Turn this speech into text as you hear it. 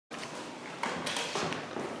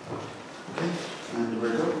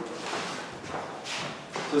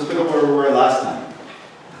So let's pick up where we were last time.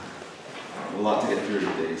 A lot to get through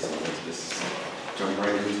today, so let's just jump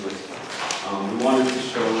right into it. We wanted to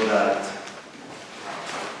show that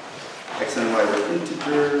x and y were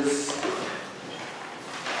integers.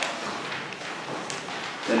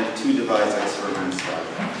 Then if 2 divides x squared minus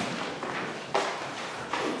 5.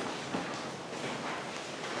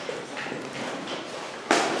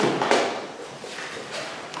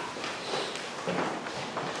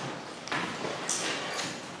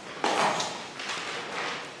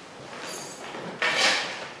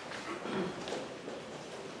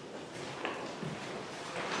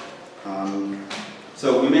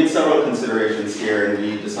 So we made several considerations here, and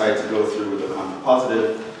we decided to go through with the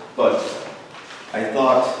contrapositive, but I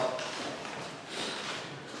thought,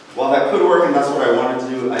 while that could work and that's what I wanted to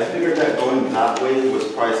do, I figured that going that way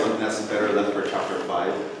was probably something that's better left for chapter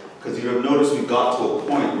 5, because you have noticed we got to a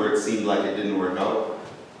point where it seemed like it didn't work out.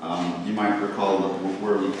 You might recall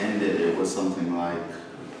where we ended, it was something like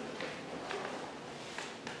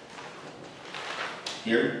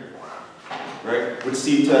here. Right? Which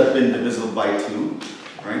seemed to have been divisible by 2,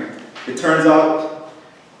 right? It turns out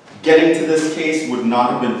getting to this case would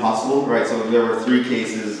not have been possible, right? So there were 3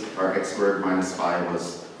 cases. Our x squared minus 5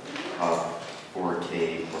 was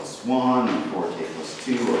 4k plus 1, and 4k plus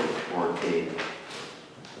 2, or 4k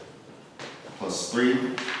plus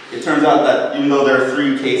 3. It turns out that even though there are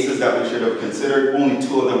 3 cases that we should have considered, only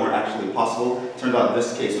 2 of them were actually possible. It turns out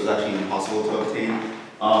this case was actually impossible to obtain.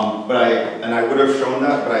 I would have shown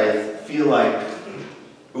that, but I feel like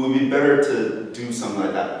it would be better to do something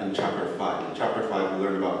like that in chapter 5. In chapter 5, we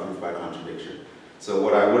learned about proof by contradiction. So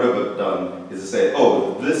what I would have done is to say,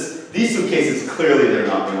 oh, these 2 cases, clearly they're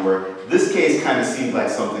not going to work. This case kind of seems like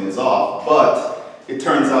something is off, but it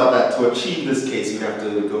turns out that to achieve this case, you'd have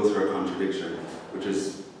to go through a contradiction, which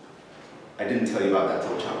is, I didn't tell you about that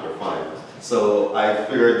till chapter 5. So I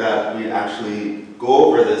figured that we'd actually go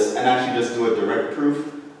over this and actually just do a direct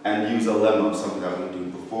proof and use a lemma, something that we do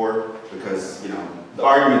before, because, you know, the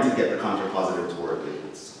argument to get the contrapositive to work,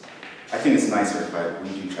 I think it's nicer if we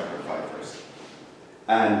do chapter 5 first.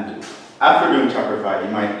 And after doing chapter 5,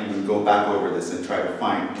 you might even go back over this and try to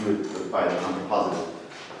do it by the contrapositive,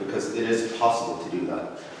 because it is possible to do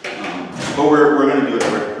that. But we're going to do a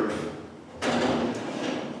direct proof.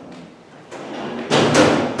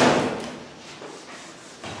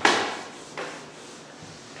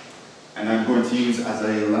 And I'm going to use as a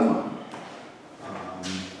lemma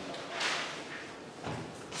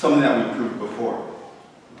something that we proved before.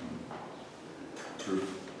 Proof.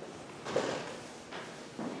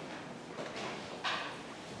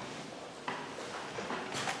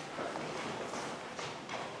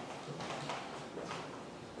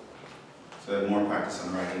 So I have more practice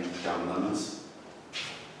on writing down lemmas.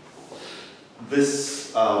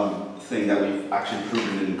 This thing that we've actually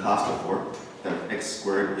proven in class before, that x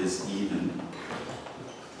squared is even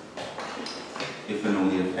if and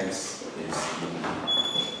only if x is even.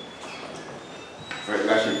 Right, we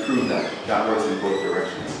actually proved that. That works in both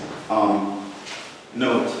directions.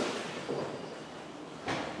 Note,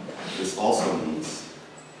 this also means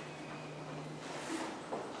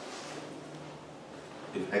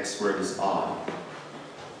if x squared is odd,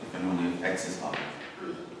 if and only if x is odd.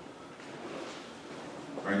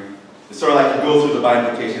 Right? It's sort of like you go through the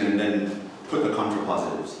bifurcation and then put the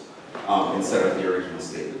contrapositives instead of the original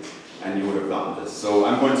statements, and you would have gotten this. So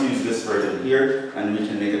I'm going to use this version here, and we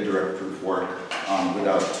can make a direct proof work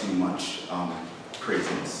without too much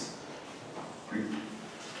craziness. Right?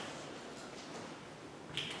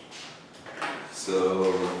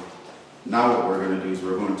 So now what we're going to do is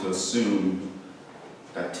we're going to assume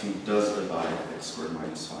that 2 does divide x squared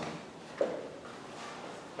minus 5.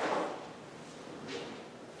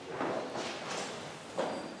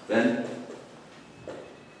 Then,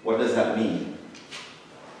 what does that mean?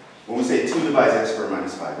 When we say 2 divides x squared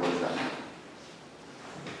minus 5, what does that mean?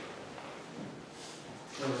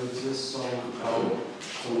 Is this some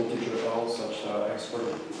integer L such that x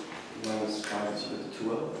squared minus 5 is equal to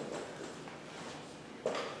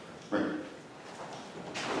 2L? Right.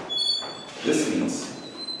 This means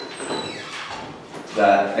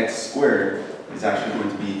that x squared is actually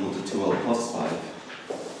going to be equal to 2L plus 5,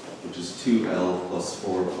 which is 2L plus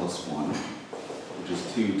 4 plus 1, which is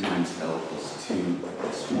 2 times L plus 2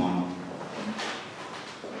 plus 1,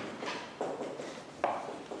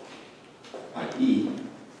 i.e.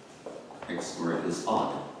 x squared is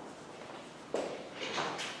odd.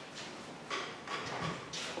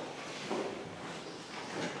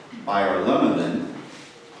 By our lemma then,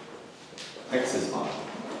 x is odd.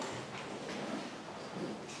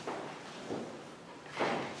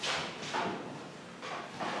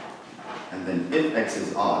 And And then if x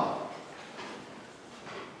is odd,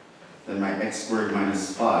 then my x squared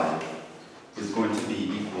minus 5 is going to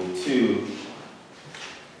be equal to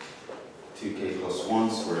 2k plus 1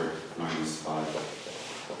 squared minus 5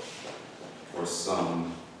 for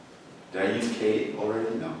some, did I use k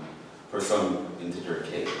already? No. For some integer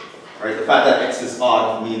k. Right? The fact that x is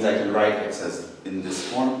odd means I can write x as in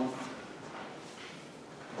this form.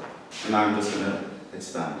 And now I'm just going to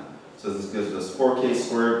expand. So this gives us 4k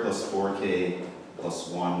squared plus 4k plus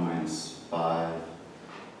 1 minus 5,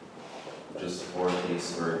 which is 4k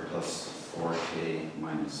squared plus 4k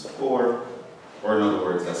minus 4. Or in other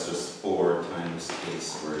words, that's just 4 times k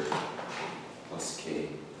squared plus k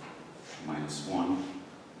minus 1.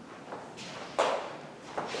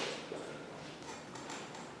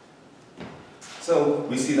 So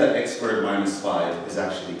we see that x squared minus 5 is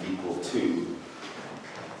actually equal to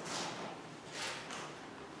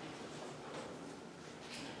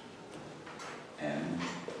n,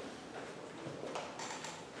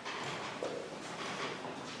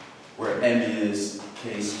 where n is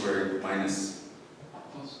k squared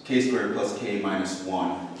plus k minus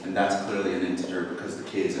 1, and that's clearly an integer because the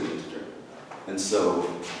k is an integer. And so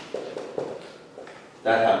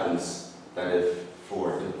that happens that if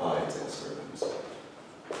 4 divides x squared minus 5.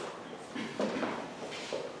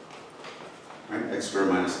 Right? X squared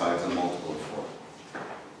minus 5 is a multiple of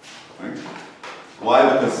 4. Right?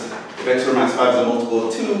 Why? Because if x squared minus 5 is a multiple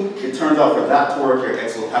of 2, it turns out for that to work here,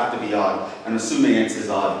 x will have to be odd. And assuming x is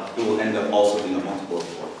odd, it will end up also being a multiple of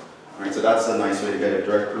 4. Right, so that's a nice way to get a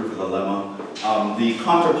direct proof of the lemma. The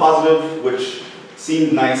contrapositive, which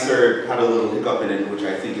seemed nicer, had a little hiccup in it, which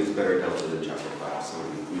I think is better dealt with in chapter 5, so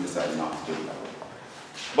we decided not to do it that way.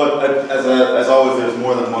 But as always, there's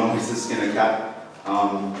more than one way to skin a cat. I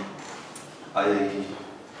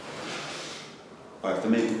have to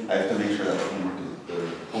make sure that the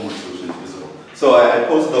homework solution is visible. So I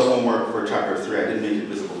posted the homework for chapter 3. I didn't make it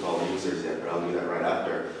visible to all the users yet, but I'll do that right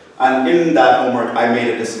after. And in that homework, I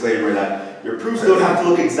made a disclaimer that your proofs don't have to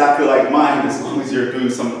look exactly like mine. As long as you're doing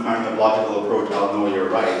some kind of logical approach, I'll know you're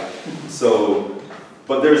right. So,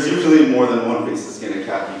 but there's usually more than one way to skin a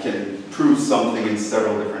cat. You can prove something in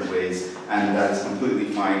several different ways, and that is completely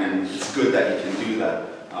fine, and it's good that you can do that.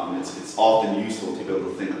 It's often useful to be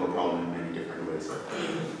able to think of a problem in many different ways.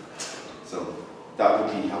 So that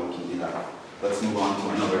would be how we can do that. Let's move on to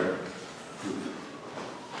another proof.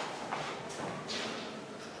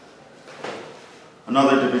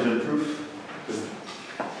 Another division proof, because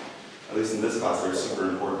at least in this class they're super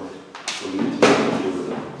important, so we need to deal with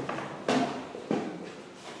them.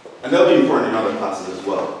 And they'll be important in other classes as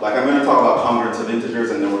well. Like I'm going to talk about congruence of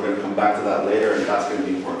integers, and then we're going to come back to that later, and that's going to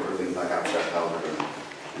be important for things like abstract algebra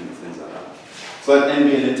and things like that. So let n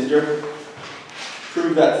be an integer.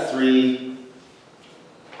 Prove that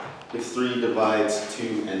if 3 divides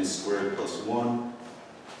 2n squared plus 1,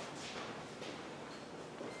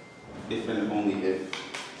 if and only if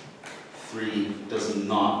 3 does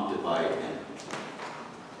not divide n.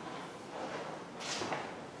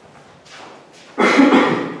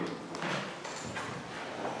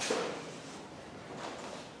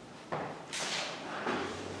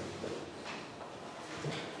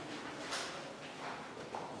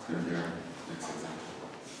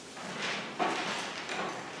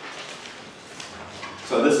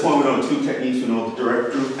 So at this point we know 2 techniques. We know the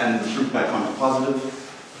direct proof and the proof by contrapositive.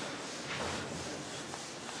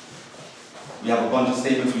 We have a bunch of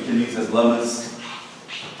statements we can use as lemmas.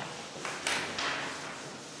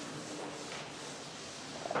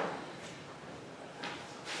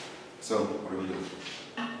 So, what do we do?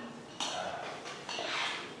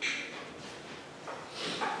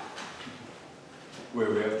 Wait,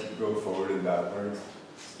 we have to go forward and backwards?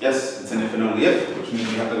 Yes, it's an if and only if, which means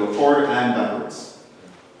we have to go forward and backwards.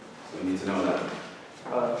 So we need to know that.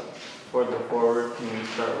 For the forward, can we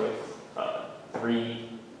start with 3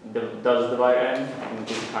 does divide n and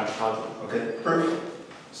do the contrapositive? Okay, proof.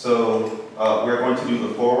 So we're going to do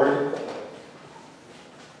the forward.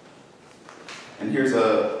 And here's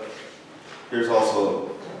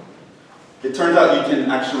also, it turns out you can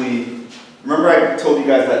actually, remember I told you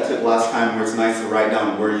guys that tip last time where it's nice to write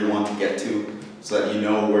down where you want to get to so that you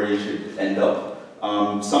know where you should end up.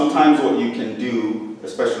 Sometimes what you can do,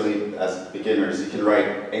 especially as beginners, you can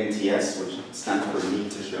write NTS, which stands for need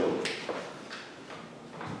to show.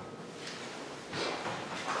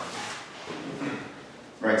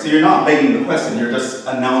 Right, so you're not begging the question, you're just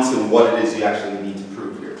announcing what it is you actually need to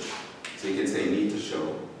prove here. So you can say need to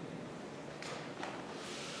show.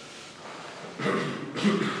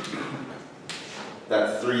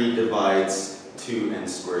 That 3 divides 2n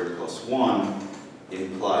squared plus 1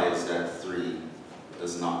 implies that 3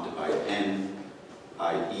 does not divide n,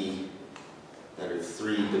 i.e. that if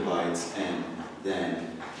 3 divides n,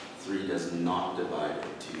 then 3 does not divide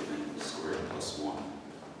 2n squared plus 1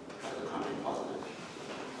 as a contrapositive.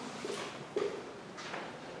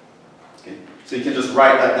 Okay, so you can just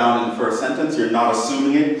write that down in the first sentence. You're not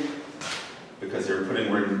assuming it because you're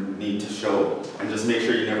putting where you need to show it. And just make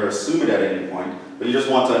sure you never assume it at any point, but you just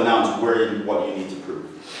want to announce what you need to prove.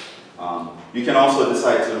 You can also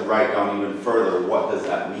decide to write down even further, what does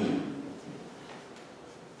that mean?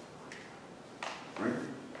 Right?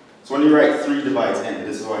 So when you write 3 divides n,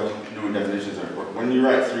 this is why knowing definitions are important. When you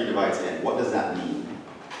write 3 divides n, what does that mean?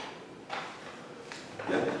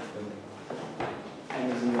 Yeah?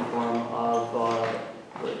 N is in the form of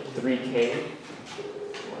 3k.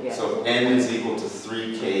 Yeah. So n is equal to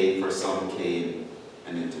 3k for some k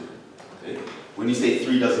an integer. Okay? When you say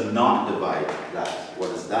 3 does not divide that, what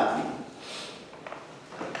does that mean?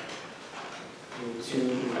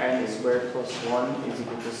 2n squared plus 1 is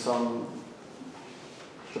equal to some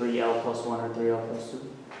 3l plus 1 or 3l plus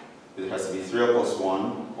 2. It has to be 3l plus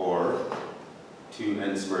 1 or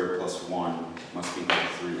 2n squared plus 1 must be equal to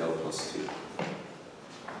 3l plus 2.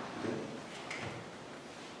 Okay.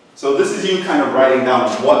 So this is you kind of writing down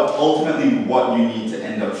ultimately what you need to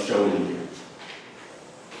end up showing here.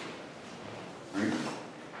 Right?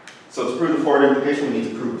 So to prove the forward implication, we need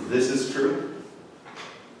to prove this is true.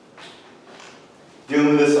 Dealing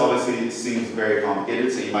with this obviously seems very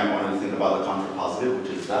complicated, so you might want to think about the contrapositive,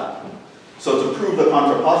 which is that. So to prove the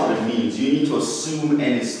contrapositive means you need to assume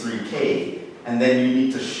n is 3k, and then you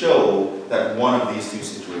need to show that one of these two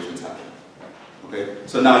situations happen. Okay?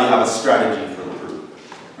 So now you have a strategy for the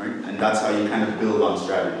proof, right? And that's how you kind of build on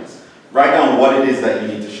strategies. Write down what it is that you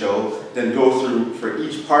need to show, then go through for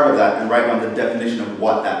each part of that and write down the definition of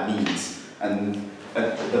what that means. And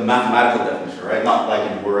the mathematical definition, right? Not like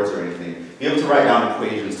in words or anything. Be able to write down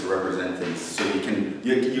equations to represent things so you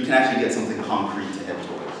can actually get something concrete to head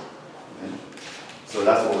towards. Okay? So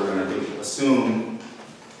that's what we're going to do. Assume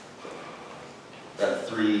that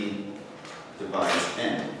 3 divides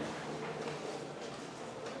n.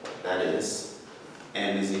 That is,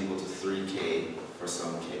 n is equal to 3k for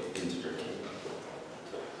some k, integer k.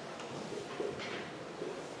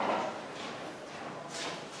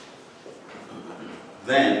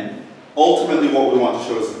 Then, ultimately what we want to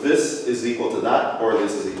show is this is equal to that, or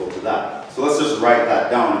this is equal to that. So let's just write that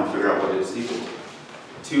down and figure out what it is equal to.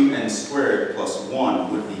 2n squared plus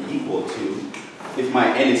 1 would be equal to, if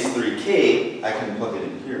my n is 3k, I can plug it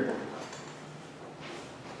in here.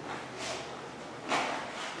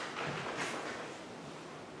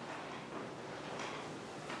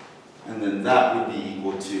 And then that would be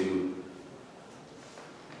equal to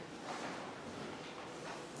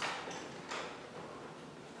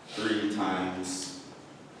 3 times,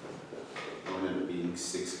 that would end up being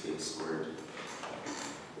 6k squared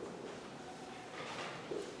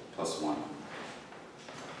plus 1,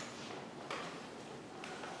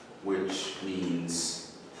 which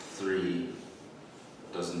means 3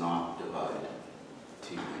 does not divide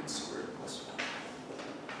 2n squared plus 1.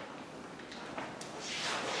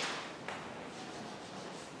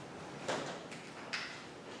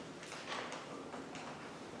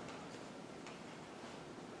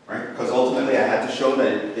 Right? Because ultimately I had to show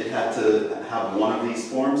that it had to have one of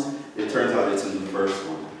these forms. It turns out it's in the first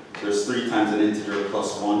one. There's 3 times an integer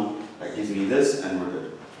plus 1. That gives me this, and we're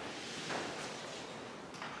good.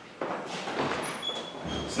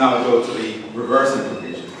 So now I go to the reverse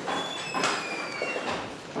implication.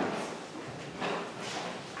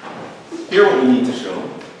 Here what we need to show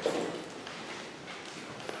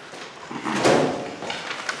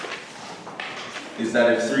is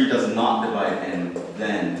that if 3 does not divide n,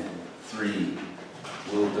 then 3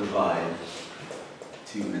 will divide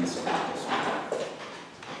 2n squared plus 1.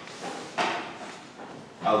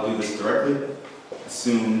 I'll do this directly.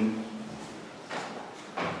 Assume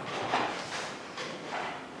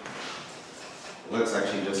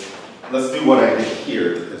let's do what I did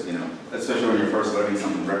here, because especially when you're first learning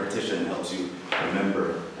something, repetition helps you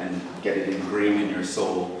remember and get it ingrained in your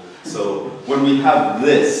soul. So when we have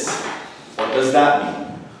this, what does that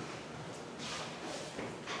mean?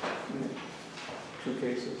 2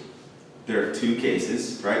 cases. There are 2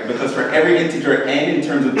 cases, right? Because for every integer n in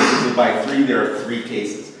terms of divided by 3, there are 3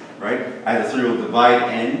 cases, right? Either 3 will divide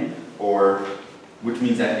n, which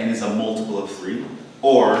means that n is a multiple of 3,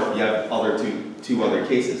 or you have two other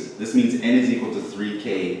cases. This means n is equal to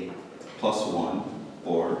 3k plus 1,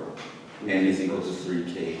 or n is equal to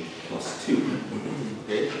 3k plus 2.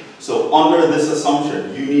 Okay? So under this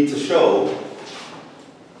assumption, you need to show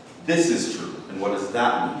this is true. And what does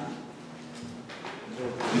that mean?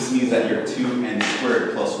 this means that your 2n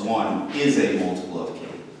squared plus 1 is a multiple of k,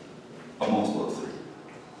 a multiple of 3.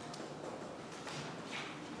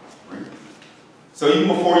 Right? So even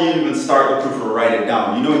before you even start the proof or write it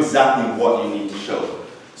down, you know exactly what you need to show.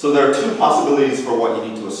 So there are two possibilities for what you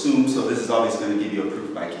need to assume, so this is obviously going to give you a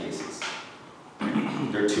proof by cases.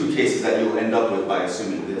 There are two cases that you'll end up with by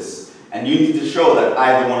assuming this. And you need to show that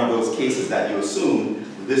either one of those cases that you assume,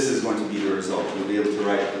 this is going to be the result. You'll be able to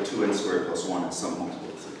write the 2n squared plus 1 as some multiple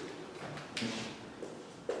of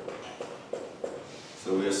 3.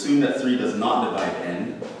 So we assume that 3 does not divide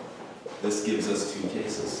n. This gives us two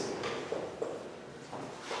cases.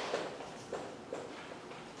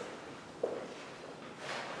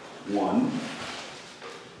 One,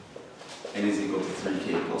 n is equal to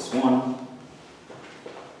 3k plus 1,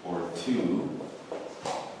 or 2,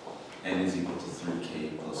 n is equal to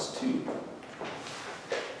 3k plus 2.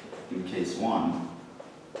 In case 1,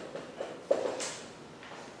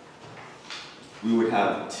 we would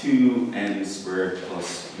have 2n squared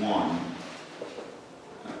plus 1,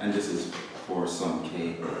 and this is for some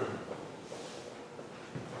k,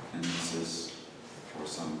 and this is for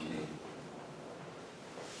some k.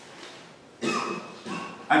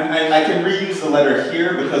 I can reuse the letter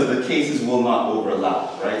here because the cases will not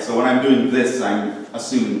overlap, right? So when I'm doing this, I'm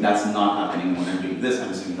assuming that's not happening. When I'm doing this, I'm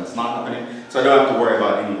assuming that's not happening. So I don't have to worry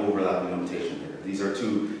about any overlapping notation here. These are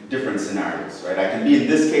two different scenarios, right? I can be in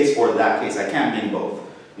this case or that case. I can't be in both.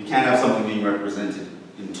 You can't have something being represented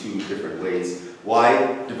in two different ways.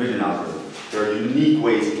 Why? Division algorithm. There are unique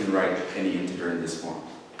ways you can write any integer in this form,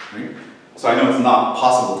 right? So I know it's not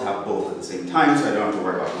possible to have both at the same time, so I don't have to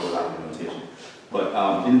worry about overlapping notation.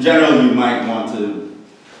 But in general, you might want to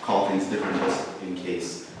call things different just in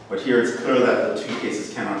case. But here it's clear that the two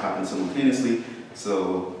cases cannot happen simultaneously,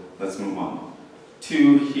 so let's move on.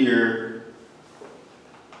 2 here,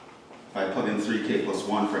 if I plug in 3k plus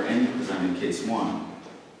 1 for n, because I'm in case 1.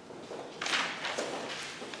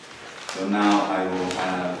 So now I will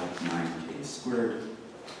have 9k squared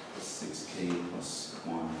plus 6k plus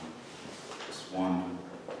 1 plus 1.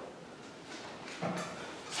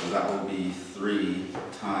 So that will be 3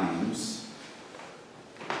 times,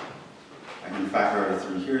 I can factor out a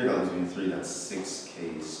 3 here, that leaves me 3, that's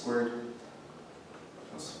 6k squared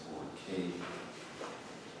plus 4k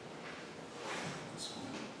plus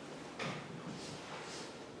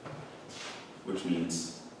 1, which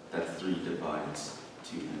means that 3 divides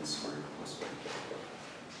 2n squared plus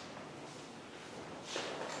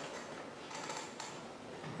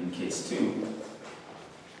 1. In case 2,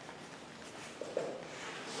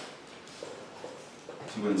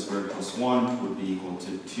 2n squared plus 1 would be equal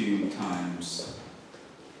to 2 times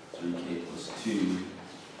 3k plus 2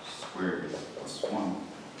 squared plus 1.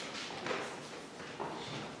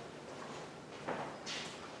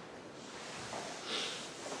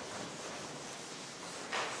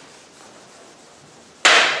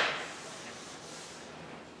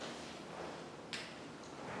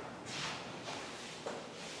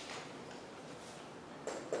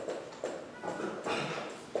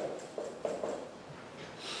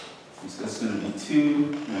 So it's going to be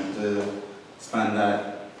 2, I have to expand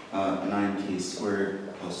that 9k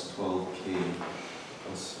squared plus 12k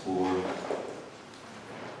plus 4.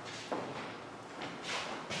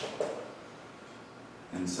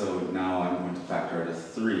 And so now I'm going to factor out a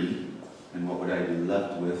 3, and what would I be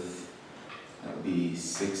left with? That would be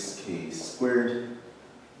 6k squared.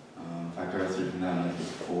 Factor out 3 from that, and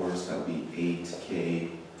 4, so that would be 8k.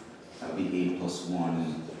 That would be 8 plus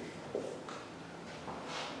 1.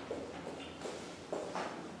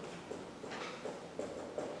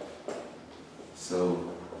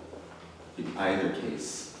 So, in either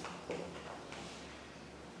case,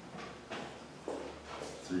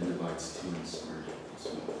 3 divides 2n squared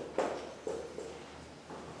plus 1.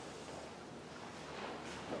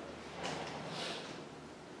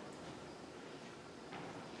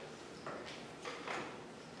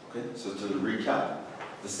 Okay, so to recap,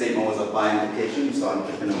 the statement was a by implication. You saw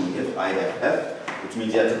in only if I have f, which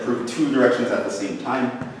means you have to prove two directions at the same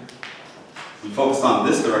time. We focused on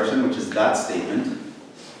this direction, which is that statement.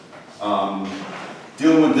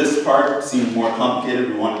 Dealing with this part seemed more complicated.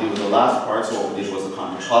 We want to deal with the last part, so what we did was a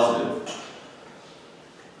contrapositive.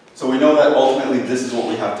 So we know that ultimately this is what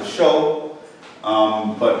we have to show,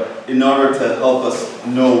 but in order to help us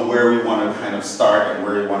know where we want to kind of start and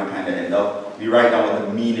where we want to kind of end up, we write down what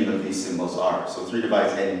the meaning of these symbols are. So 3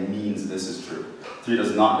 divides n means this is true. 3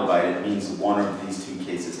 does not divide, it means one of these two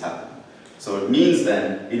cases happen. So it means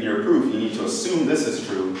then, in your proof, you need to assume this is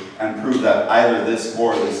true and prove that either this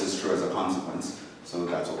or this is true as a consequence. So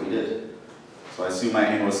that's what we did. So So I assume my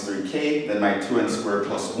n was 3k, then my 2n squared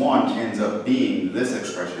plus 1 ends up being this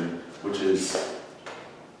expression, which is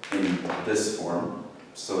in this form.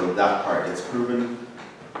 So that part gets proven.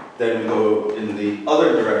 Then we go in the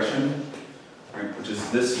other direction, right, which is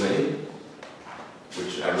this way,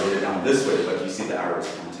 which I wrote it down this way, but you see the arrows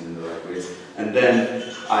pointing in the right ways. And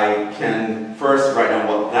then I can first write down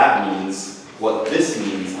what that means, what this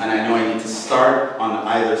means, and I know I need to start on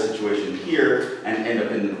either situation here and end up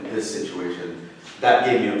in this situation. That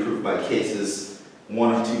gave me a proof by cases.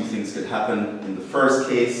 One of two things could happen. In the first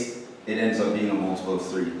case, it ends up being a multiple of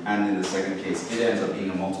 3, and in the second case, it ends up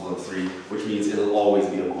being a multiple of 3, which means it'll always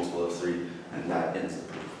be a multiple of 3, and that ends the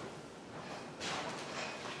proof.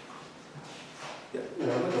 Yeah, I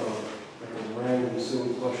have like a random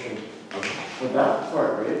silly question. Okay. For that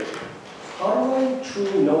part, right? How do I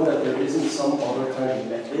truly know that there isn't some other kind of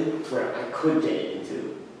method where I could get it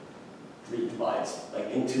into 3 divides,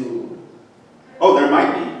 like into? Oh, there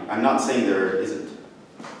might be. I'm not saying there isn't.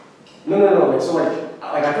 No. Like, so like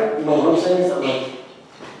I think, you know what I'm saying is that like,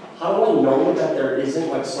 how do I know that there isn't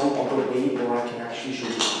like some other way where I can actually show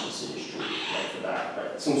you this is true, like for that,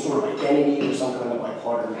 right? Some sort of identity or some kind of like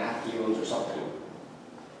harder math theorems or something.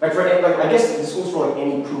 Like for like I guess this goes for like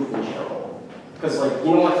any proof in general, because like you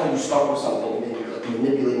know like how you start with something and then you're like,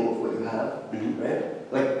 manipulating with what you have,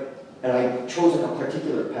 right? Like, and I chose like a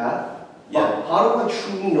particular path. Yeah. But how do I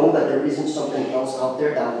truly know that there isn't something else out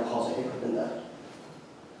there that would cause a hiccup in that?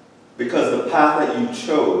 Because the path that you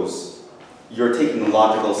chose, you're taking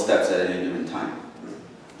logical steps at any given time.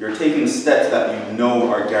 You're taking steps that you know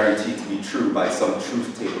are guaranteed to be true by some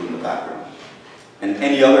truth table in the background. And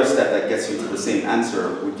any other step that gets you to the same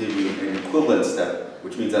answer would give you an equivalent step,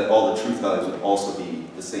 which means that all the truth values would also be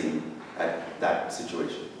the same at that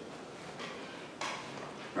situation.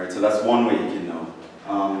 Right, so that's one way you can know.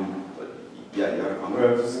 But yeah, you have a comment?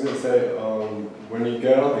 I was just going to say, when you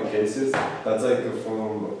get all the cases, that's like a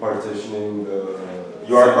form of partitioning the...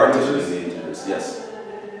 You are partitioning the integers, yes.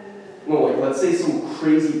 No, like let's say some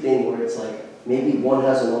crazy thing where it's like maybe one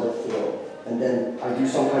has another form, and then I do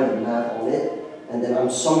some kind of math on it, and then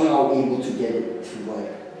I'm somehow able to get it to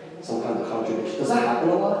like some kind of contradiction. Does that happen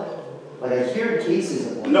a lot? Like I hear cases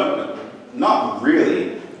of like, No, not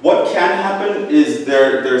really. What can happen is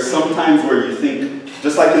there's some times where you think,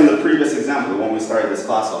 just like in the previous example, when we started this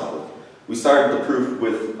class off with, we started the proof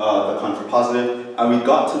with the contrapositive, and we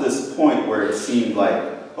got to this point where it seemed like,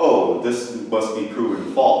 oh, this must be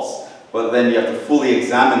proven false. But then you have to fully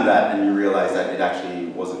examine that, and you realize that it actually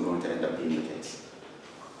wasn't going to end up being the case.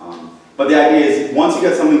 But the idea is, once you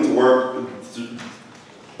get something to work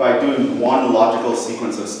by doing one logical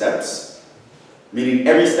sequence of steps, meaning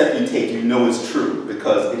every step you take you know is true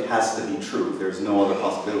because it has to be true. There's no other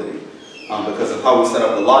possibility. Because of how we set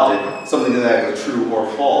up the logic, something that is true or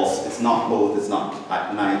false, it's not both, it's not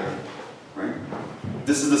neither. Right?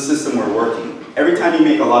 This is the system we're working. Every time you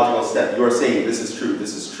make a logical step, you're saying this is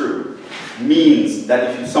true, means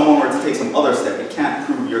that if someone were to take some other step, it can't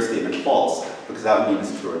prove your statement false, because that would mean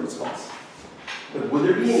it's true or it's false. but would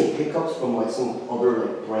there be any hiccups from like some other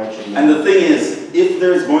like branch of math? And the thing is, if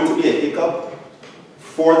there's going to be a hiccup,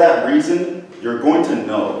 for that reason, you're going to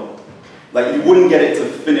know. Like you wouldn't get it to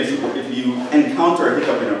finish if you encounter a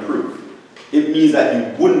hiccup in a proof. It means that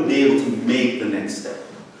you wouldn't be able to make the next step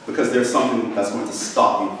because there's something that's going to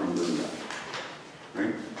stop you from doing that.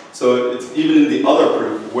 Right? So it's even in the other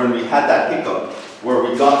proof when we had that hiccup where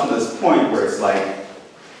we got to this point where it's like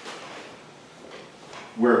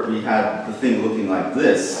where we had the thing looking like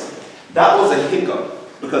this. That was a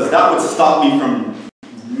hiccup because that would stop me from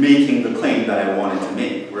making the claim that I wanted to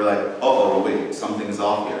make. We're like, uh-oh, wait, something's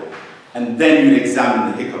off here. And then you'd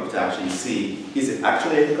examine the hiccup to actually see, is it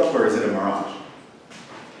actually a hiccup or is it a mirage?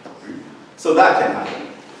 So that can happen.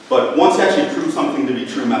 But once you actually prove something to be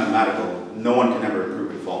true mathematical, no one can ever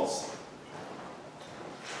prove it false.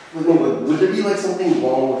 Would there be like something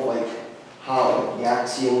wrong with like how like, the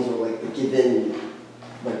axioms or like the given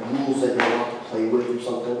like rules that you're allowed to play with or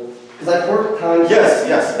something? Because I've heard times.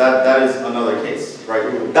 Yes, that is another case,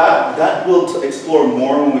 right? That we'll explore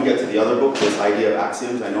more when we get to the other book, this idea of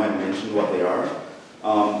axioms. I know I mentioned what they are.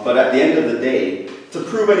 But at the end of the day, to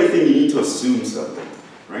prove anything, you need to assume something,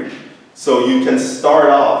 right? So you can start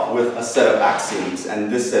off with a set of axioms,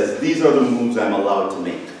 and this says, these are the moves I'm allowed to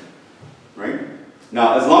make, right?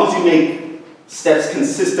 Now, as long as you make steps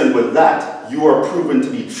consistent with that, you are proven to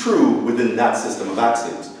be true within that system of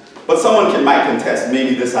axioms. But someone might contest,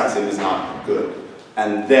 maybe this axiom is not good,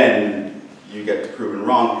 and then you get proven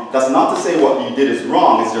wrong. That's not to say what you did is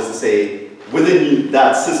wrong, it's just to say, within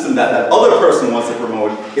that system that that other person wants to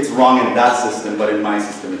promote, it's wrong in that system, but in my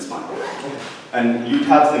system it's fine. And you'd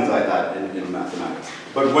have things like that in mathematics.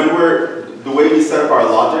 But when the way we set up our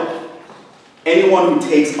logic, anyone who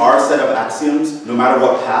takes our set of axioms, no matter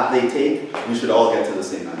what path they take, we should all get to the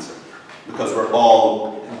same answer. Because we're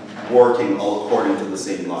all working according to the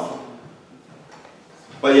same logic.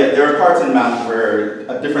 But yeah, there are parts in math where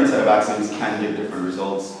a different set of axioms can give different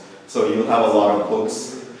results. So you'll have a lot of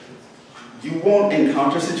books. You won't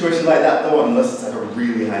encounter situations like that though unless it's at a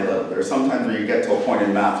really high level. There are sometimes where you get to a point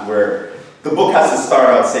in math where the book has to start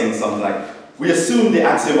out saying something like, we assume the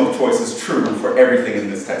axiom of choice is true for everything in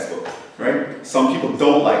this textbook, right? Some people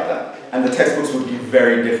don't like that, and the textbooks would be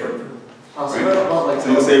very different. Right? So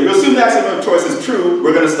you'll say, we assume the axiom of choice is true,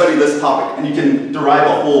 we're going to study this topic, and you can derive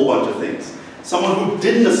a whole bunch of things. Someone who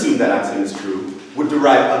didn't assume that axiom is true would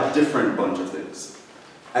derive a different bunch of things.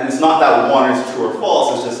 And it's not that one is true or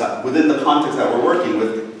false, it's just that within the context that we're working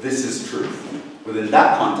with, this is truth. Within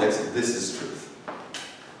that context, this is truth.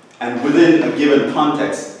 And within a given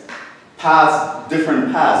context,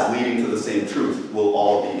 different paths leading to the same truth will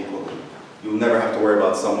all be equivalent. You'll never have to worry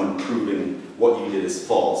about someone proving what you did is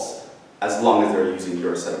false, as long as they're using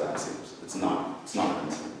your set of axioms. It's not a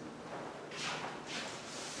concern.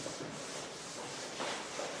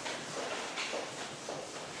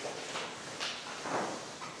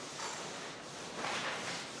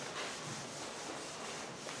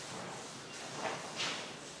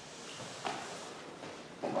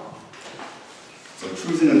 So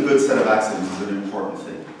choosing a good set of axioms is an important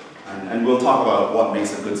thing. And we'll talk about what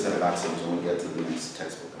makes a good set of axioms when we get to the next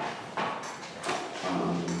textbook.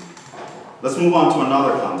 Let's move on to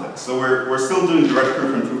another context. So we're still doing direct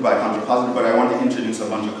proof and proof by contrapositive, but I want to introduce a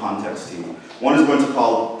bunch of context to you. One is going to be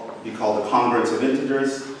called the congruence of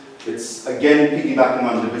integers. It's, again, piggybacking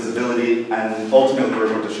on divisibility, and ultimately we're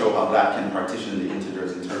going to show how that can partition the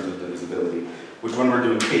integers in terms of divisibility, which when we're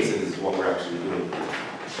doing cases is what we're actually doing.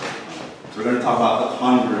 So we're going to talk about the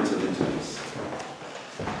congruence of integers.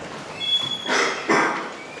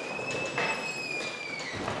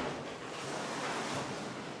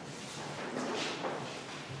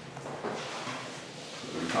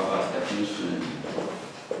 We're going to talk about definition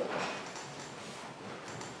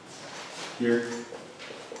here.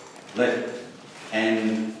 Let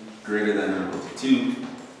n greater than or equal to 2,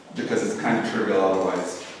 because it's kind of trivial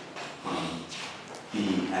otherwise,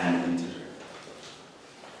 be an integer.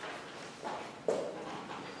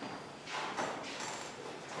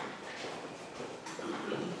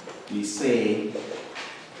 We say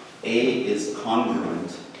A is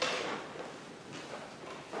congruent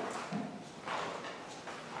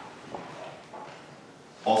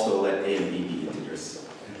also let A and B be integers.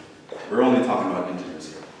 We're only talking about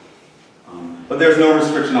integers here. But there's no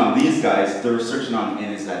restriction on these guys. The restriction on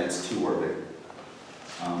n is that it's 2 or bigger.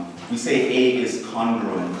 We say A is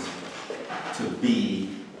congruent to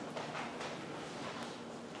B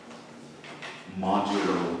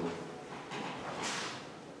modulo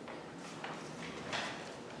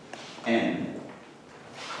n,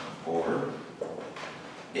 or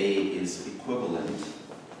A is equivalent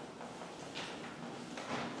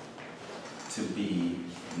to B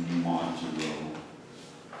modulo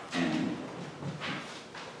n,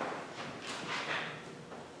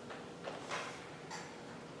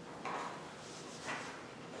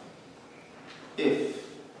 if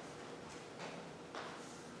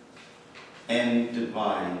n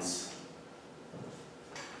divides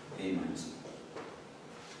A minus B.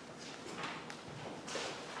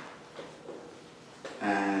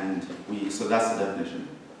 And so that's the definition.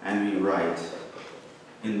 And we write,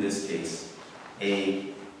 in this case, A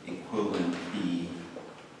equivalent B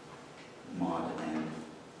mod n.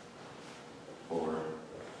 Or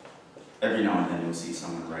every now and then you'll see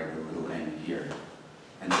someone write a little n here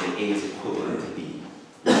and say A is equivalent to B.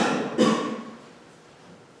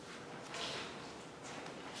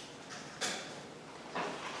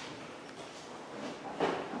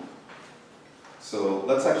 So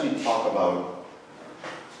let's actually talk about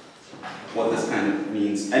what this kind of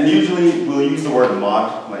means. And usually we'll use the word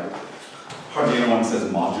mod, like hardly anyone says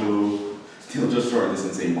modulo. They'll just shorten this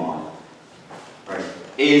and say mod. Right?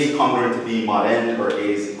 A is congruent to B mod n, or A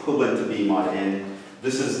is equivalent to B mod n.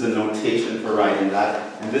 This is the notation for writing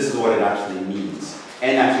that, and this is what it actually means.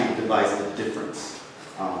 N actually divides the difference.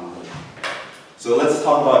 So let's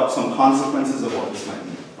talk about some consequences of what this might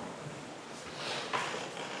mean.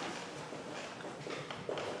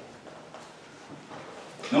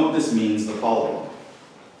 Note this means the following.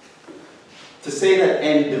 To say that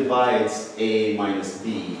n divides A minus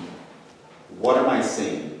B, what am I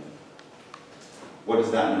saying? What does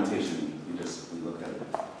that notation mean? We looked at it.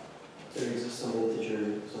 There exists some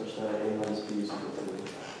integer such that A minus B is equal to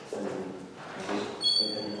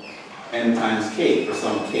n. n times k for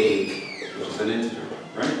some k, which is an integer,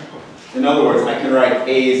 right? In other words, I can write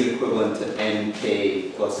a is equivalent to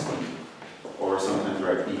nk plus b, or sometimes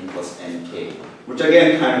write b plus nk, which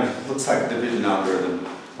again kind of looks like a division algorithm,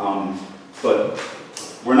 but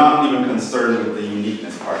we're not even concerned with the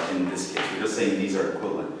uniqueness part in this case. We're just saying these are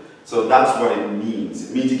equivalent. So that's what it means.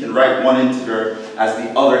 It means you can write one integer as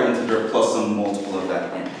the other integer plus some multiple of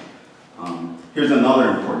that n. Here's another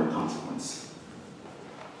important consequence.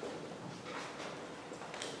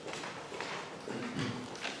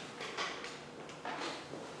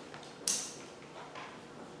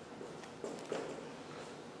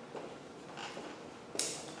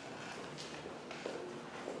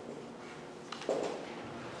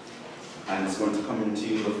 And it's going to come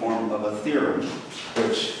into the form of a theorem,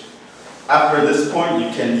 which after this point you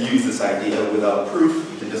can use this idea without proof.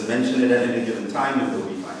 You can just mention it at any given time and it'll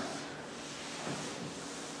be fine.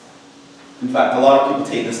 In fact, a lot of people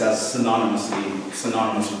take this as synonymous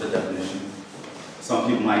with the definition. Some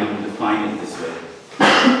people might even define it this way.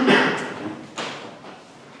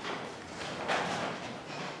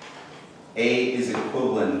 A is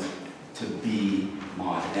equivalent to B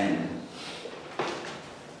mod n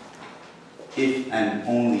if and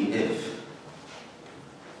only if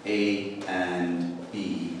A and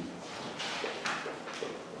B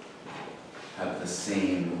have the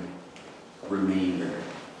same remainder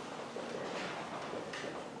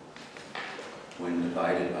when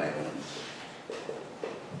divided by n.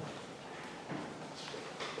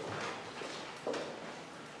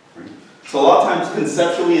 Right? So a lot of times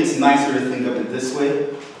conceptually it's nicer to think of it this way,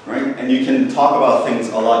 right? And you can talk about things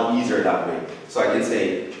a lot easier that way. So I can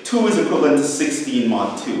say 2 is equivalent to 16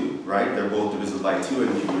 mod 2, right? They're both divisible by 2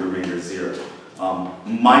 and give you a remainder 0.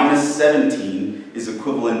 Minus 17 is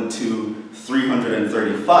equivalent to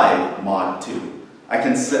 335 mod 2. I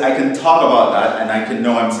can talk about that and I can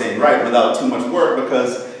know I'm saying right without too much work,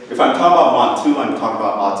 because if I'm talking about mod 2, I'm talking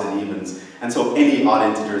about odds and evens. And so any odd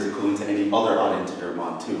integer is equivalent to any other odd integer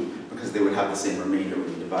mod 2, because they would have the same remainder when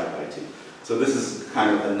you divide by 2. So this is kind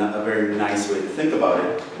of a very nice way to think about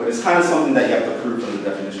it, but it's kind of something that you have to prove from the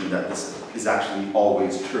definition that this is actually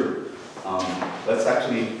always true. Let's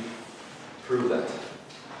actually prove that.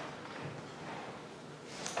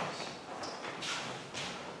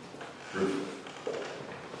 Proof.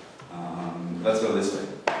 Let's go this way.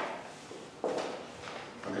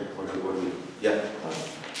 Okay, what do we? Yeah.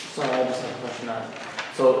 So I just have a question.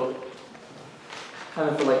 So, kind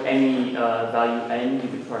of for like any value n, you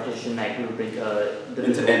could partition that group into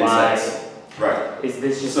n by. sets. Right. Is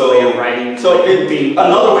this just a way of writing? So like, being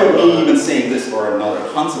another way of me even saying this, or another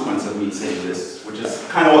consequence of me saying this, which is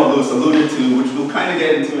kind of what Lewis alluded to, which we'll kind of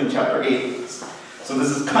get into in chapter 8. So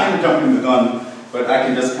this is kind of jumping the gun, but I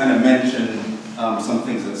can just kind of mention some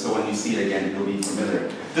things, and so when you see it again, you'll be familiar.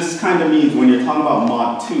 This kind of means when you're talking about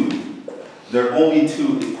mod 2, there are only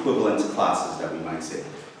 2 equivalent classes that we might say.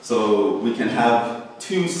 So we can have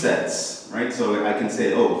 2 sets, right? So I can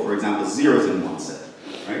say, oh, for example, 0 is in one set,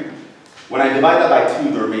 right? When I divide that by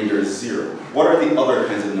 2, the remainder is 0. What are the other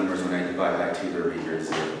kinds of numbers when I divide by 2, the remainder is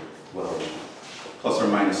 0? Well, plus or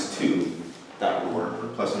minus 2, that would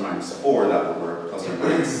work. Plus or minus 4, that would work. Plus or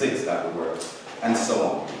minus 6, that would work. And so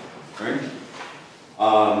on, right?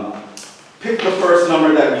 Pick the first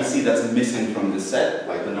number that we see that's missing from this set,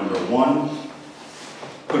 like the number 1.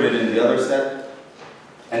 Put it in the other set.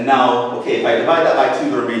 And now, okay, if I divide that by 2,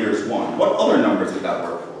 the remainder is 1. What other numbers would that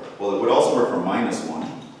work for? Well, it would also work for minus 1.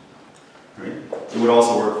 Right? It would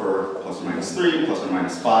also work for plus or minus 3, plus or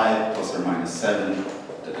minus 5, plus or minus 7,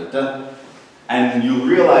 And you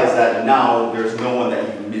realize that now there's no one that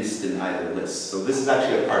you've missed in either list. So this is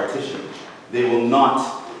actually a partition. They will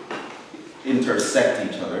not intersect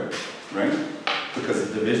each other, right? Because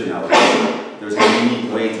of division algebra. There's a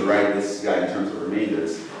unique way to write this guy in terms of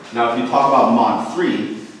remainders. Now, if you talk about mod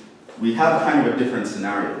 3, we have kind of a different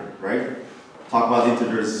scenario, right? Talk about the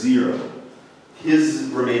integer 0. His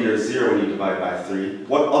remainder is 0 when you divide by 3.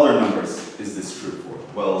 What other numbers is this true for?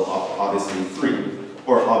 Well, obviously 3.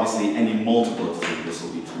 Or obviously any multiple of 3 this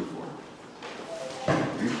will be true for.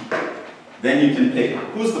 Okay. Then you can pick,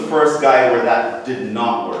 who's the first guy where that did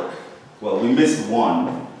not work? Well, we missed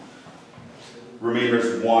 1. Remainder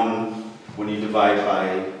is 1 when you divide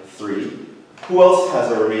by 3. Who else has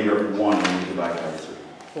a remainder of 1 when you divide by 3?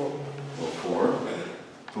 4. Well, 4.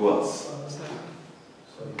 Who else?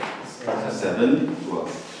 7. Who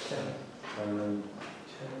else?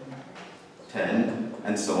 10.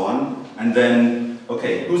 And so on. And then,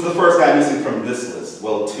 okay, who's the first guy missing from this list?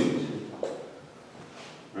 Well, 2.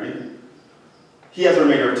 Right? He has a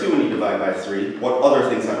remainder of 2 when you divide by 3. What other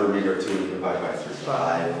things have a remainder of 2 when you divide by 3?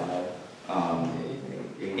 5.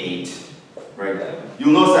 8, right?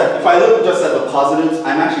 You'll notice that if I look just at the positives,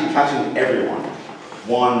 I'm actually catching everyone.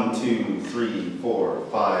 1, 2, 3, 4,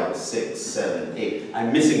 5, 6, 7, 8.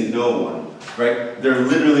 I'm missing no one, right? There are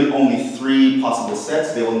literally only 3 possible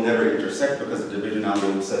sets. They will never intersect because the division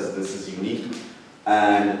algorithm says this is unique.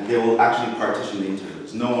 And they will actually partition the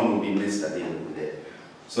integers. No one will be missed at the end of the day.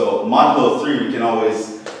 So modulo 3, we can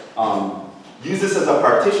always use this as a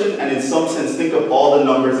partition, and in some sense think of all the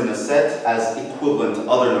numbers in a set as equivalent to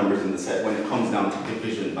other numbers in the set when it comes down to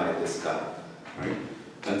division by this guy, right?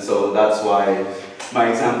 And so that's why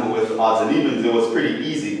my example with odds and evens, it was pretty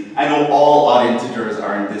easy. I know all odd integers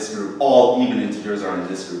are in this group, all even integers are in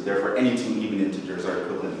this group. Therefore, any 2 even integers are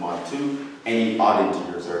equivalent mod 2, any odd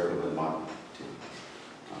integers are equivalent mod 2.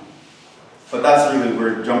 But that's really,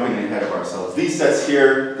 we're jumping ahead of ourselves. These sets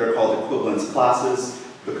here, they're called equivalence classes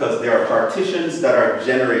because they are partitions that are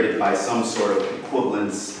generated by some sort of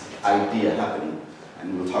equivalence idea happening.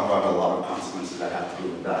 And we'll talk about a lot of consequences that have to do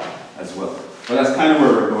with that as well. But that's kind of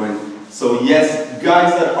where we're going. So yes,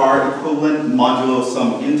 guys that are equivalent modulo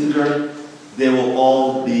some integer, they will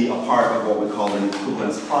all be a part of what we call an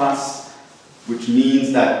equivalence class, which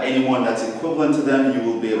means that anyone that's equivalent to them, you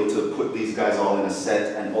will be able to put these guys all in a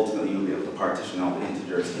set, and ultimately you'll be able to partition all the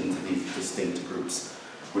integers into these distinct groups,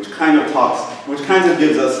 which kind of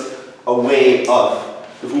gives us a way of,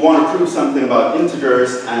 if we want to prove something about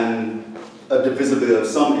integers and a divisibility of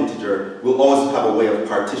some integer, we'll always have a way of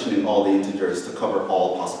partitioning all the integers to cover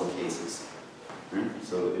all possible cases, right?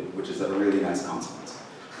 So, which is a really nice consequence.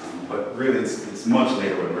 But really, it's much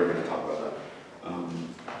later when we're going to talk about that.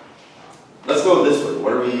 Let's go this way.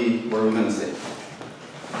 What are we going to say?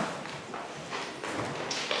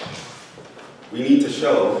 We need to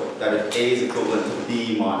show that if A is equivalent to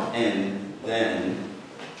B mod n, then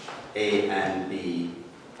A and B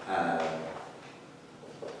have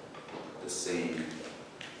the same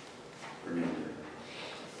remainder.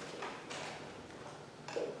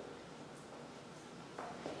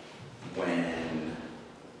 When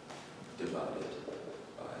divided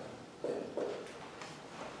by n.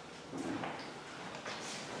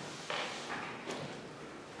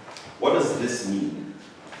 What does this mean?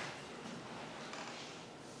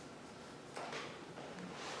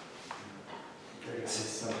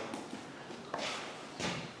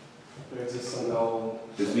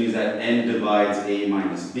 This means that n divides a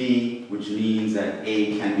minus b, which means that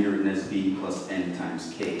a can be written as b plus n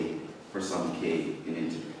times k for some k in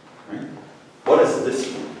integer, right? What does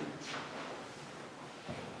this mean?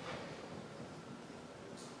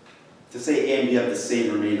 To say a and b have the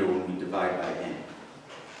same remainder when we divide by n.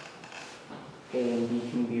 A and B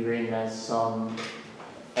can be written as some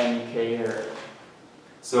nk or...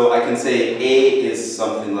 So I can say a is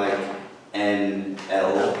something like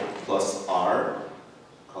nl plus r,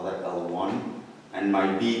 call that L1, and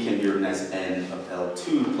my b can be written as n of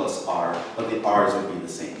L2 plus r, but the r's would be the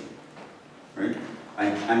same, right?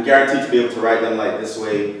 I'm guaranteed to be able to write them like this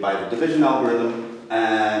way by the division algorithm,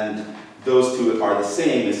 and those two are the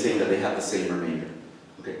same is saying that they have the same remainder.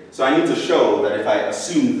 Okay, so I need to show that if I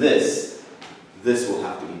assume this, this will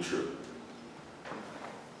have to be true.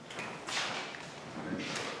 Okay.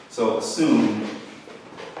 So assume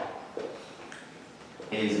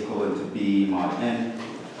A is equivalent to B mod n,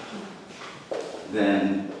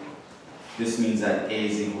 then this means that A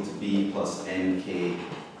is equal to B plus nk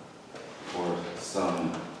for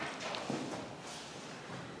some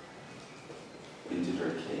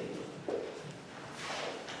integer k.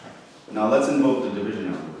 Now let's invoke the division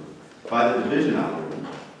algorithm. By the division algorithm,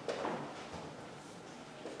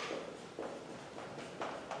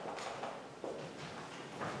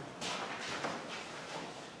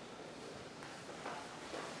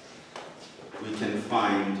 we can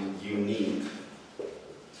find unique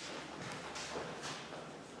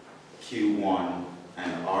Q1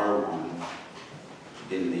 and R1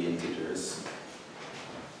 in the integers,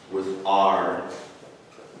 with R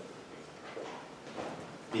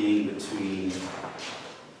being between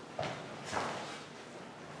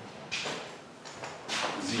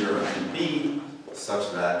 0 and B,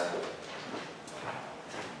 such that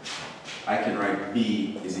I can write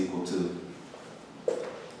B is equal to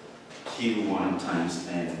Q1 times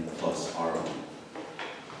n plus R1.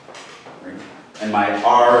 Right? And my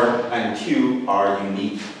R and Q are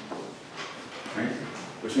unique. Right?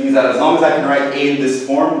 Which means that as long as I can write A in this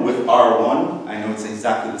form with R1, I know it's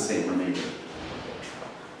exactly the same remainder.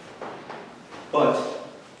 But,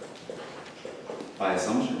 by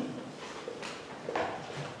assumption,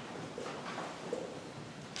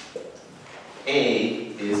 A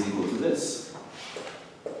is equal to this.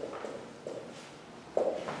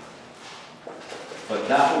 But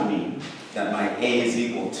that would mean that my A is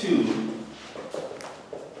equal to,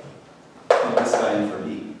 plug this guy in for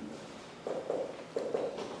B.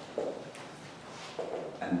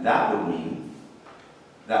 And that would mean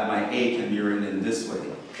that my A can be written in this way.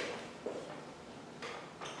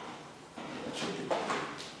 That should be.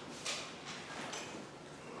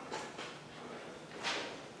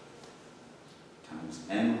 Times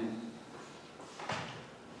N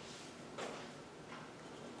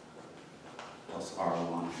plus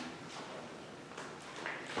R1.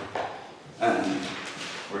 And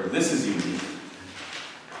where this is unique,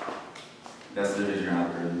 that's the division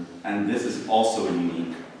algorithm, and this is also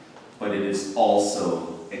unique, but it is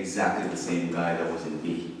also exactly the same guy that was in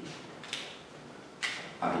B.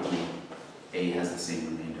 i.e., A has the same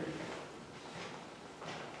remainder.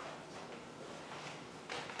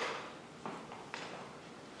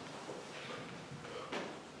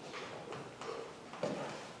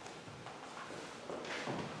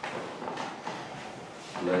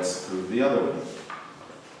 Let's prove the other one.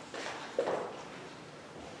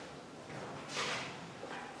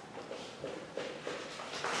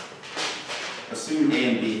 Assume A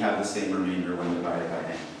and B have the same remainder when divided by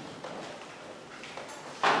n.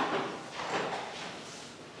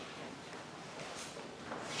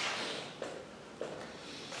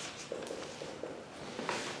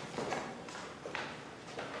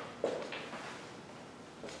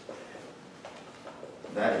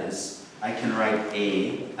 That is, I can write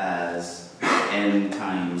A as n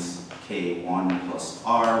times k1 plus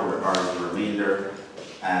r, where r is the remainder,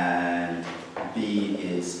 and B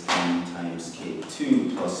is n times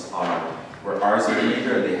k2 plus r, where r is the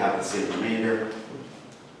remainder, they have the same remainder.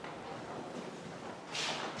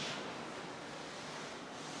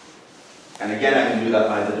 And again, I can do that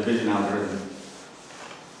by the division algorithm.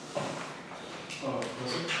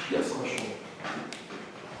 Yes. Question.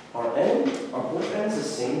 Are both n's the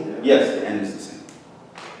same there? Yes, the n is the same.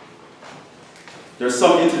 There's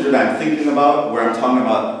some integer that I'm thinking about where I'm talking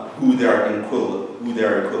about who they are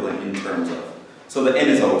equivalent in terms of. So the n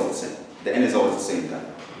is always the same. The n is always the same guy.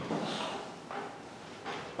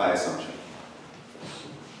 By assumption.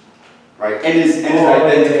 Right? N is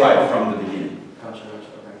identified from the beginning. Gotcha,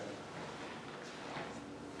 okay.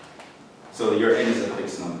 So your n is a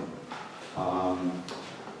fixed number.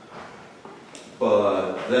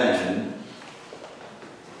 But then,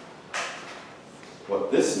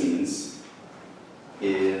 what this means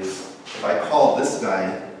is, if I call this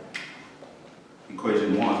guy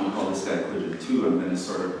equation 1, call this guy equation 2, I'm going to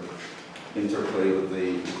sort of interplay with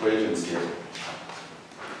the equations here.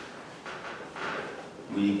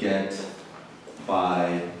 We get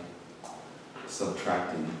by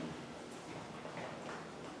subtracting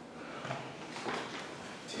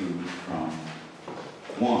 2 from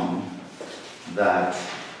 1 that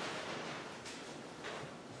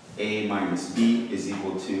A minus B is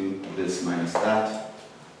equal to this minus that.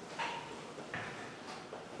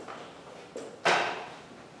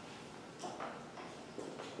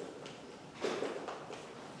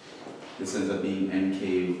 This ends up being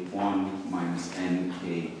nk1 minus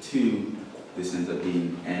nk2. This ends up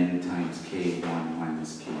being n times k1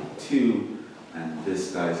 minus k2. And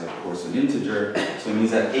this guy is, of course, an integer. So it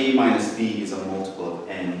means that A minus B is a multiple of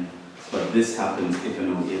n. But this happens if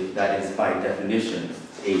and only if that is, by definition,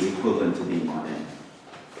 A is equivalent to B mod n.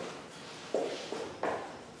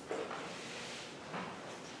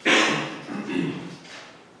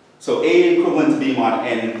 So A equivalent to B mod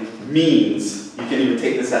n means, you can even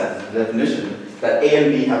take this as the definition, that A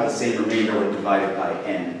and B have the same remainder when divided by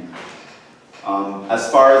n.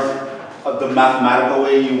 As far as the mathematical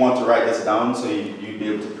way you want to write this down so you'd be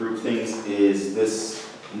able to prove things is this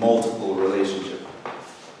multiple relationship.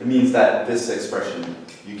 It means that this expression,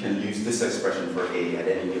 you can use this expression for A at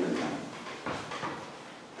any given time.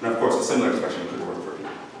 And of course, a similar expression could work for B.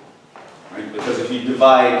 Right? Because if you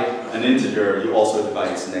divide an integer, you also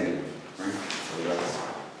divide its negative. Right?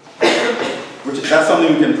 So that's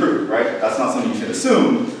something you can prove, right? That's not something you should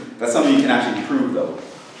assume. That's something you can actually prove, though.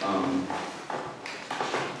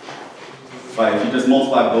 But if you just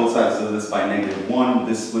multiply both sides of this by -1,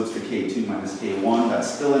 this flips to k2 minus k1. That's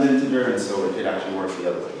still an integer, and so it actually works the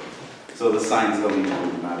other way. So the signs don't even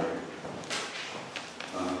really matter.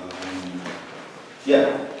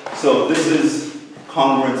 Yeah, so this is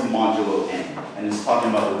congruence modulo n, and it's talking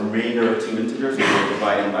about the remainder of two integers, which are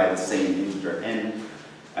divided by the same integer n.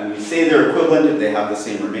 And we say they're equivalent if they have the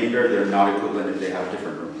same remainder. They're not equivalent if they have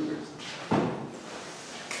different remainders.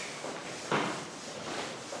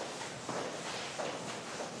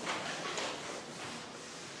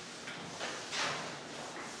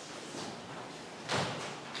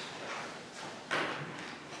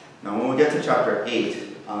 Now when we get to chapter 8,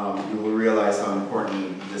 you will realize how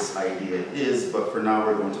important this idea is, but for now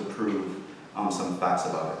we're going to prove some facts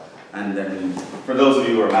about it. And then, for those of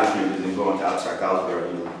you who are math majors and go into abstract algebra,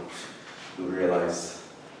 you'll realize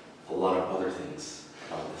a lot of other things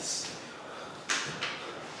about this.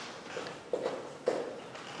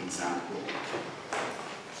 Example.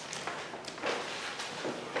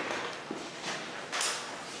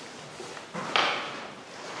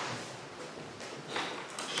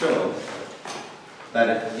 Show that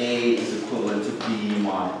if A is equivalent to B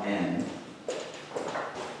mod N,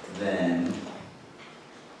 then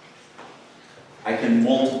I can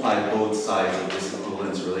multiply both sides of this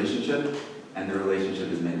equivalence relationship, and the relationship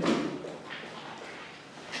is maintained.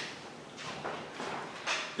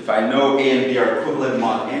 If I know A and B are equivalent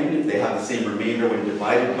mod N, if they have the same remainder when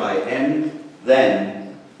divided by N,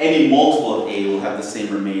 then any multiple of A will have the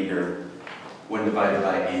same remainder when divided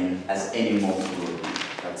by N as any multiple of B,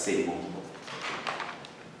 that same multiple.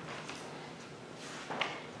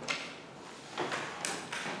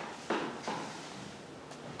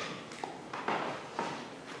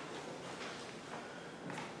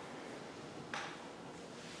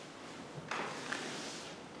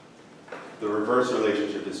 The reverse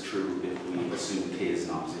relationship is true if we assume K is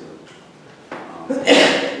not zero.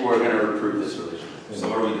 We're going to reprove this relationship. So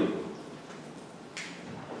what do we do?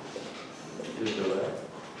 Is direct.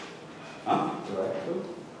 Huh? Direct.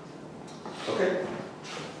 Okay.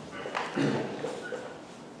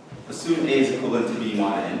 Assume A is equivalent to B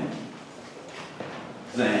mod N.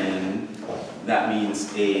 Then that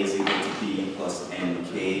means A is equal to B plus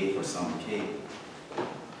NK for some K.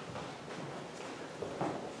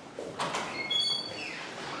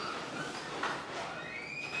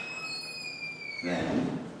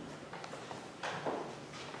 Then,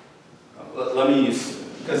 let me use,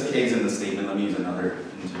 because K is in the statement, let me use another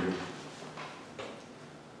integer.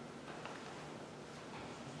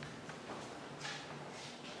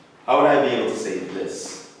 How would I be able to say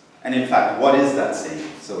this? And in fact, what is that saying?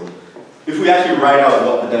 So, if we actually write out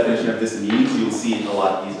what the definition of this means, you'll see it a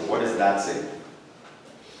lot easier. What does that say?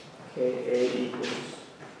 KA equals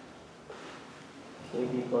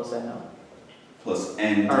KB plus NL. Plus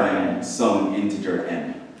n times some integer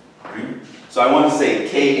n. Right? So I want to say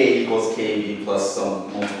Ka equals Kb plus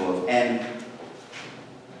some multiple of n.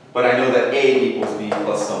 But I know that A equals B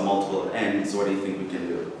plus some multiple of n, so what do you think we can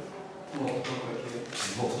do?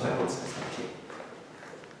 Multiply both sides by K.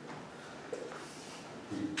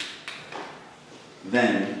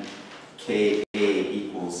 Then Ka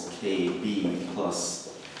equals Kb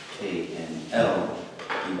plus Knl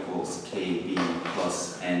equals Kb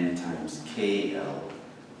plus n times Kl.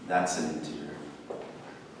 That's an integer,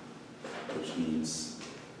 which means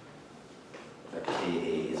that Ka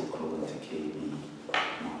is equivalent to Kb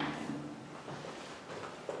mod n.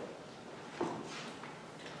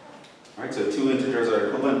 Alright, so two integers are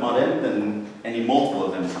equivalent mod n, then any multiple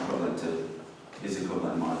of them is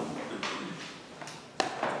equivalent mod n.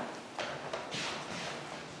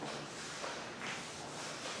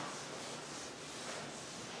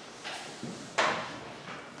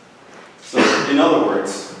 In other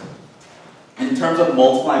words, in terms of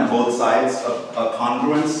multiplying both sides of a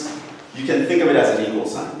congruence, you can think of it as an equal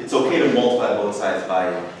sign. It's okay to multiply both sides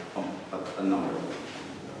by a number.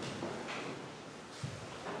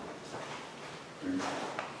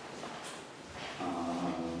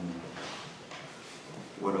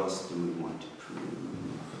 What else do we want to prove?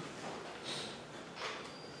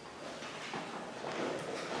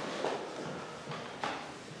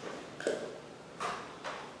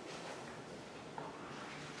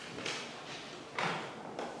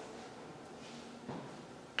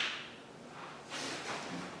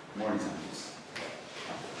 More examples.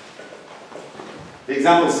 The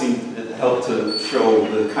examples seem to help to show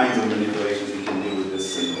the kinds of manipulations we can do with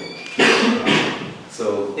this symbol.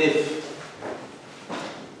 So if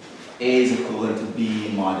A is equivalent to B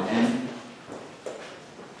mod n,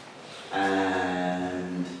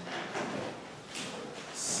 and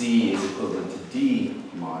C is equivalent to D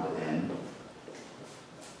mod n,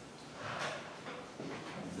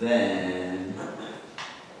 then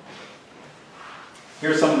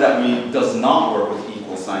here's something that does not work with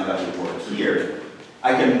equal sign that would work here.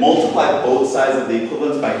 I can multiply both sides of the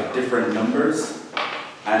equivalence by different numbers,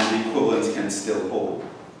 and the equivalence can still hold.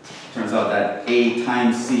 Turns out that A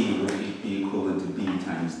times C would be equivalent to B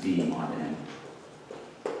times D mod n.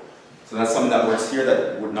 So that's something that works here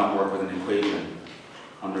that would not work with an equation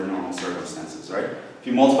under normal circumstances, right? If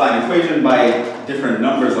you multiply an equation by different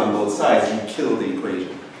numbers on both sides, you kill the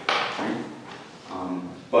equation, right?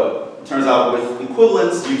 But it turns out with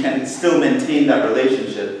equivalence, you can still maintain that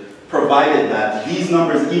relationship, provided that these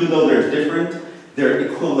numbers, even though they're different, they're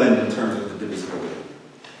equivalent in terms of the divisibility.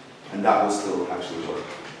 And that will still actually work.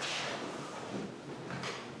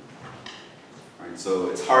 Right, so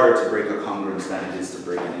it's harder to break a congruence than it is to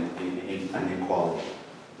break an inequality,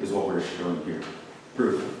 is what we're showing here.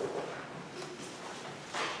 Proof.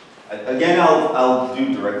 Again, I'll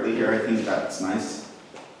do directly here. I think that's nice.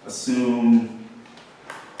 Assume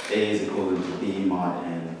A is equivalent to B mod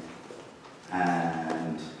N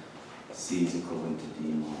and C is equivalent to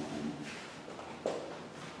D mod N.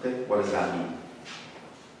 Okay, what does that mean?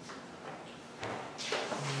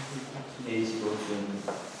 A is equal to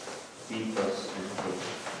B plus N.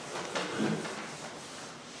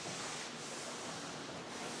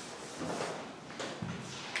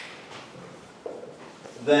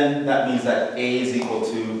 Then that means that A is equal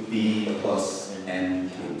to B plus N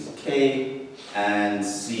times K, and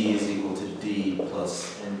C is equal to D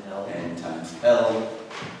plus N times L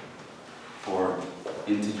for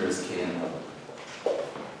integers K and L.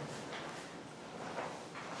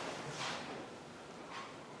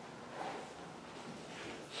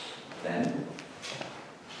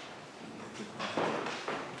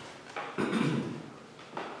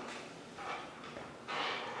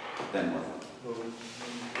 Then what?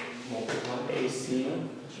 Multiply AC.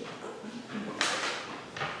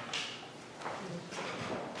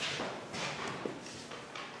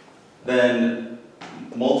 Then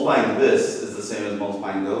multiplying this is the same as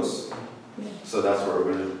multiplying those. So that's what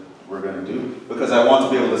we're gonna do. Because I want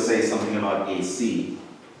to be able to say something about AC,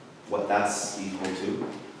 what that's equal to.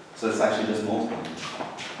 So it's actually just multiplying.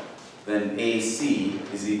 Then AC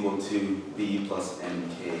is equal to B plus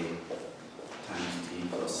NK times D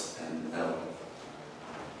plus NL.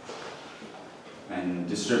 And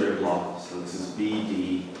distributive law, so this is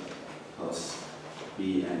BD plus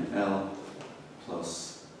BNL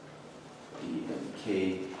plus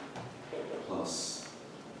BNK plus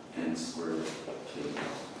N squared K.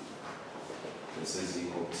 This is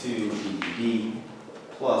equal to BD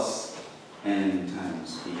plus N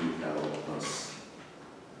times BL plus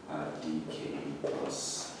DK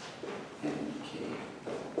plus NK.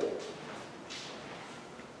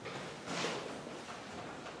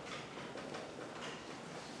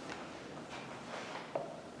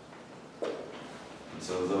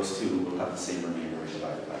 So those two will have the same remainder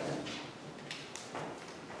divided by n.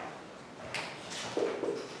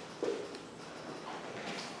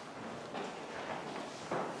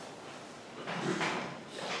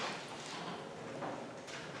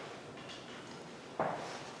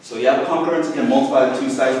 So you have a congruence, you can multiply the two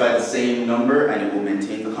sides by the same number and it will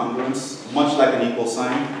maintain the congruence, much like an equal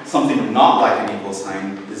sign. Something not like an equal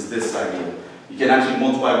sign is this idea. You can actually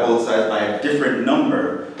multiply both sides by a different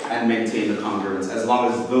number and maintain the congruence as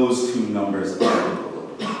long as those two numbers are equal.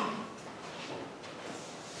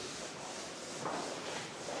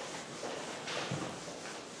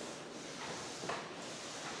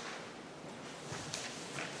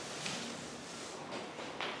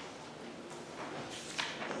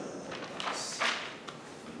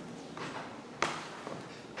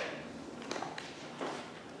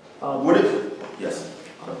 What if, yes?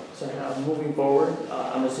 Sorry, moving forward,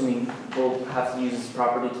 I'm assuming we'll have to use this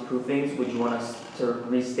property to prove things. Would you want us to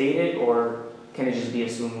restate it, or can it just be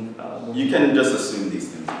assumed? You can just assume these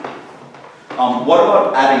things. What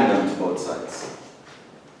about adding them to both sides?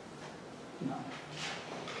 No.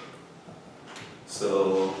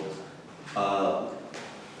 So,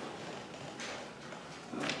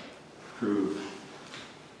 prove.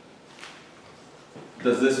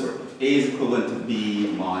 Does this work? If A is equivalent to B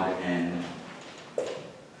mod N,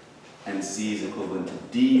 and C is equivalent to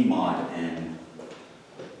D mod N,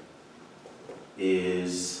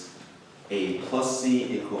 is A plus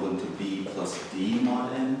C equivalent to B plus D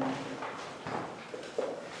mod N?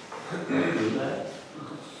 Do that?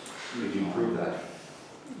 Would you prove that?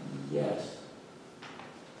 Yes.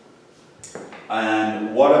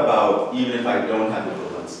 And what about, even if I don't have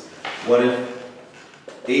equivalence, what if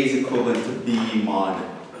A is equivalent to B mod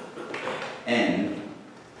N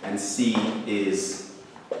and C is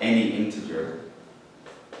any integer?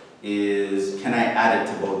 Can I add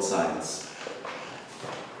it to both sides?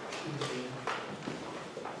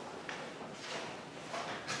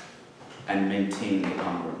 And maintain the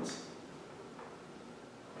congruence?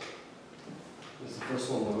 Is the first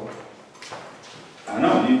one low? I don't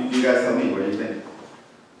know, you guys tell me, what do you think?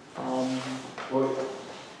 Well,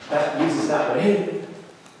 that uses that way.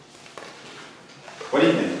 What do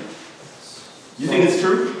you think? You think it's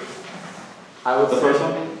true? I would The say, first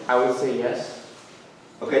one? I would say yes.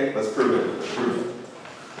 Okay, let's prove it. Let's prove it.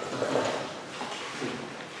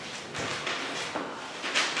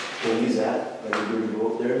 We'll use that, like we're going to go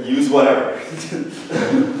up there. Use whatever.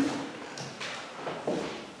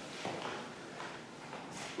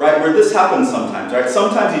 where this happens sometimes, right?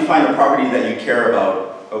 Sometimes you find a property that you care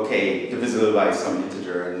about, okay, divisible by some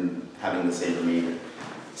integer and having the same remainder.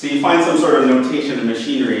 So you find some sort of notation and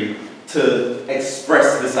machinery to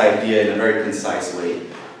express this idea in a very concise way.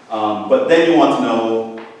 But then you want to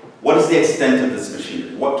know, what is the extent of this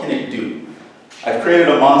machinery? What can it do? I've created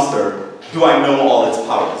a monster. Do I know all its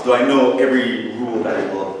powers? Do I know every rule that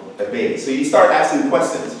it will obey? So you start asking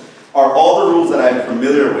questions. Are all the rules that I'm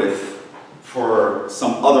familiar with for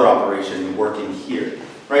some other operation working here?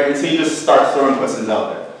 Right? And so you just start throwing questions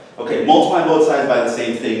out there. Okay, multiplying both sides by the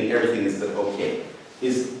same thing, everything is okay.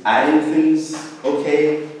 Is adding things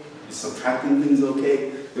okay? Is subtracting things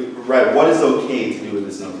okay? Right, what is okay to do with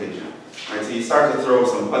this notation? Right, so you start to throw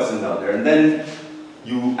some questions out there, and then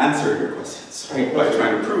you answer your questions, right, by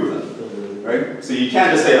trying to prove them, right? So you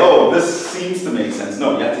can't just say, oh, this seems to make sense.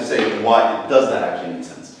 No, you have to say, why does that actually make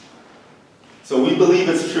sense? So we believe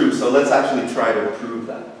it's true, so let's actually try to prove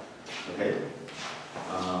that, okay?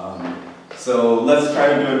 So let's try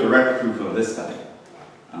to do a direct proof of this type.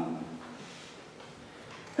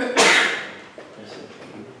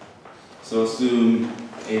 So assume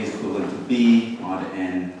A is equivalent to B mod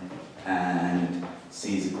n, and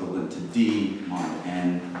C is equivalent to D mod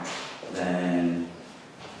n, then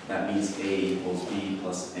that means A equals B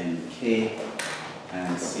plus nk,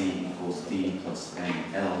 and C equals D plus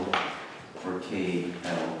nl for k,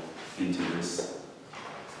 l integers.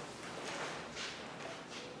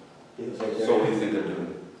 So what do you think they're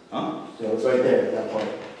doing? Huh? So it's right there at that point.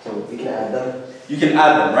 So we can add them. You can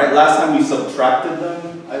add them, right? Last time we subtracted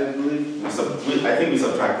them, I believe. I think we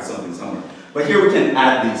subtracted something somewhere. But here we can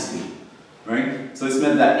add these two, right? So this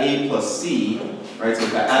meant that A plus C, right? So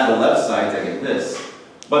if I add the left sides, I get this.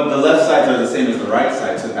 But the left sides are the same as the right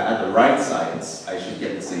sides, so if I add the right sides, I should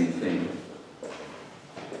get the same thing.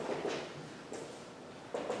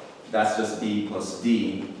 That's just B plus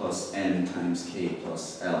D plus n times k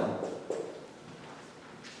plus L.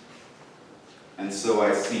 And so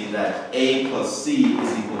I see that A plus C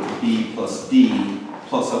is equal to B plus D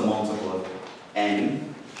plus a multiple of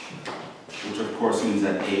n, which of course means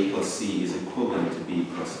that A plus C is equivalent to B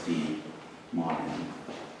plus D mod n.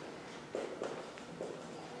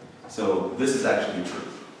 So this is actually true.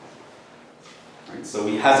 Right, so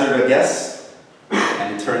we hazard a guess,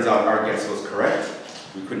 and it turns out our guess was correct.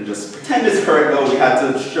 We couldn't just pretend it's correct though, we had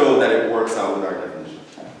to show that it works out with our definition.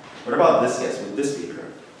 What about this guess? Would this be correct?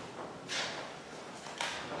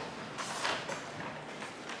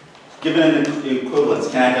 Given an equivalence,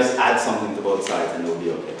 can I just add something to both sides and it'll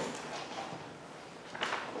be okay?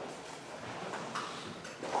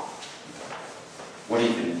 What do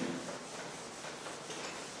you think?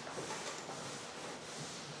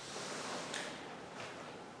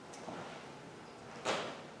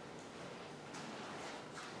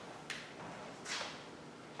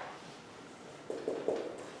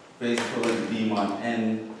 A is equivalent to B mod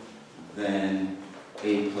n, then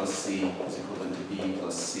A plus C is equivalent to B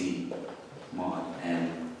plus C mod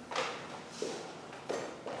n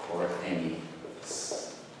for any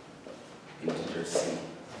integer C.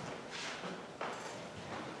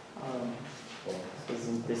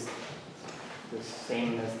 Isn't this the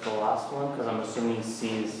same as the last one? Because I'm assuming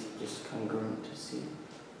C is just congruent to C.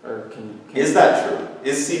 Or can Is that true?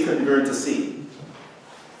 Is C congruent to C?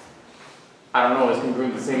 I don't know, is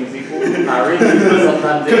congruent the same as equal? Not really, because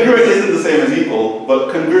sometimes it Congruent isn't the same as equal,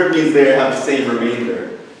 but congruent means they have the same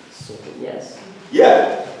remainder. So, yes.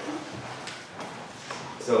 Yeah.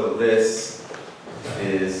 So this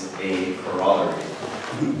is a corollary,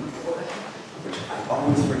 which I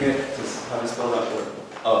always forget how to spell that word.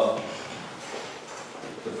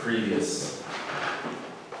 The previous.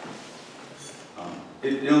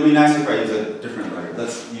 It'll be nice if I use a different letter.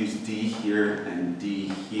 Let's use D here and D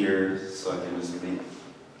here, so I can just make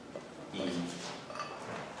E.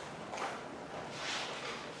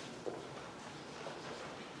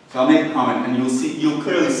 So I'll make a comment, and you'll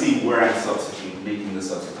clearly see where I'm making the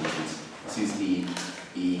substitutions. Let's use E,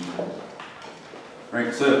 E.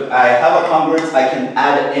 Right, so I have a congruence, I can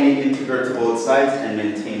add any integer to both sides and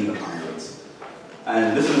maintain the congruence.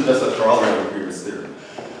 And this is just a corollary of the previous theorem.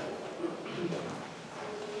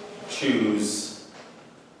 Choose.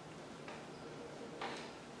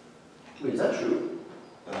 Wait, is that true?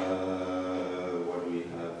 What do we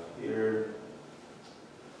have here?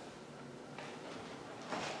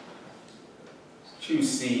 Choose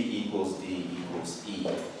C equals D equals E.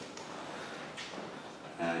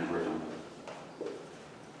 And we're done.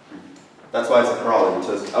 That's why it's a corollary. It's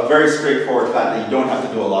just a very straightforward fact that you don't have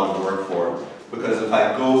to do a lot of work for. Because if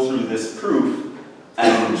I go through this proof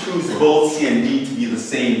and choose both C and D to be the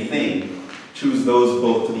same thing, choose those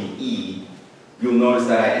both to be E, you'll notice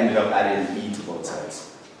that I ended up adding e to both sides.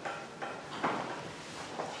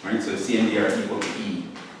 Right, so C and D are equal to e.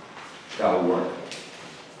 That will work.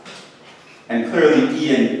 And clearly E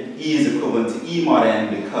is equivalent to E mod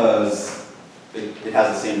n because it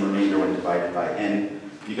has the same remainder when divided by n.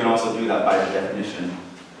 You can also do that by the definition.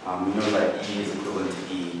 We know that E is equivalent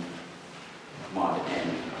to E mod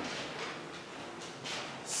n,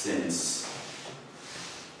 since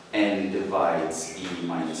n divides E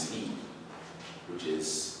minus E, which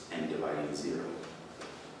is n dividing 0.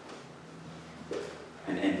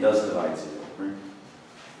 And n does divide 0, right?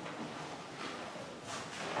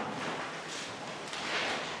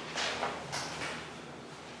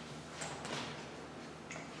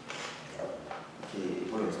 Okay,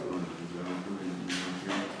 what else do I want to do?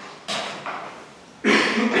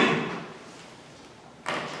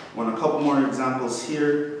 Want a couple more examples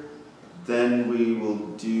here, then we will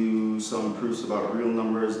do some proofs about real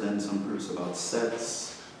numbers, then some proofs about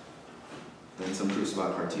sets, then some proofs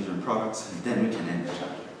about Cartesian products, and then we can end the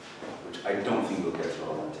chapter, which I don't think we'll get to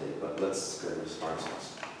all that today, but let's get as far as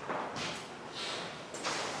possible.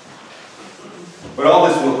 But all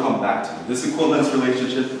this will come back to. This equivalence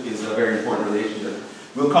relationship is a very important relationship.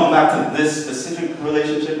 We'll come back to this specific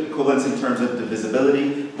relationship, equivalence in terms of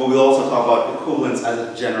divisibility, but we'll also talk about equivalence as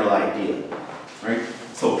a general idea, right?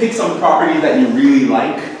 So pick some property that you really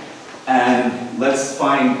like, and let's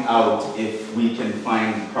find out if we can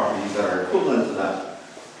find properties that are equivalent to that,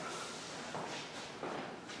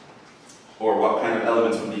 or what kind of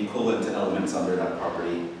elements would be equivalent to elements under that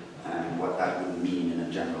property, and what that would mean in a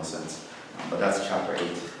general sense. But that's chapter 8.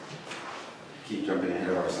 Keep jumping ahead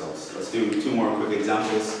of ourselves. Let's do 2 more quick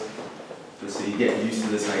examples, just so you get used to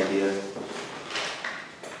this idea.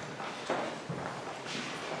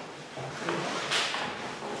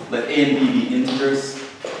 Let A and B be integers.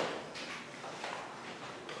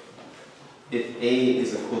 If A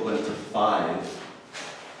is equivalent to 5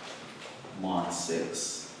 mod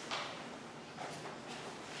 6,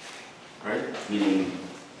 right? Meaning,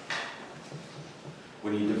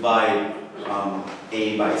 when you divide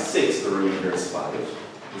A by 6, the remainder is 5.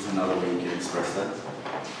 Is another way you can express that.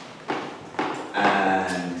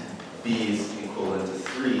 And B is equivalent to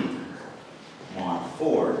 3 mod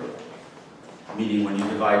 4, meaning when you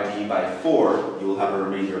divide B by 4, you will have a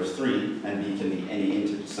remainder of 3, and B can be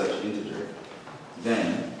any such integer.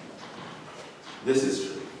 Then, this is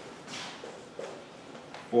true.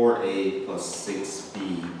 4A plus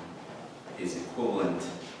 6B is equivalent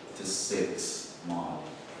to 6 mod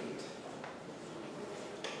 8.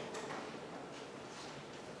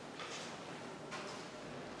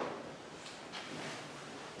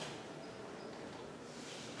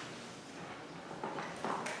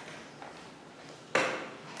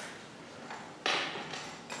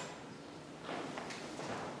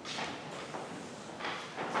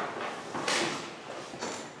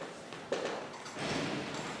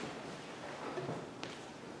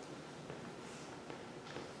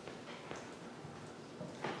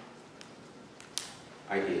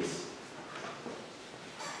 Ideas.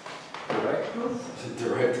 Direct proof?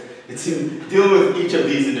 Direct. It's dealing with each of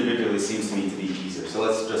these individually seems to me to be easier. So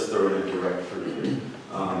let's just throw in a direct proof here.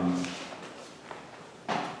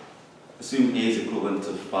 Assume A is equivalent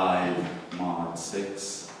to 5 mod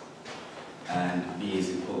 6, and B is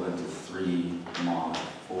equivalent to 3 mod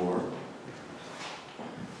 4.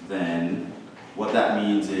 Then what that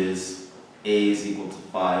means is A is equal to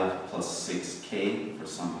 5 plus 6k for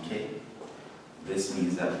some k. This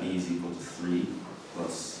means that B is equal to 3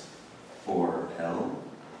 plus 4L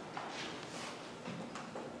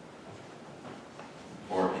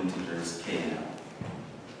for integers k and L.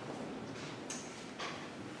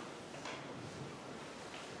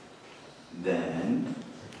 Then,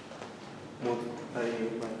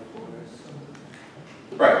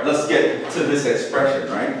 right, let's get to this expression,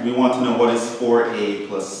 right? We want to know what is 4A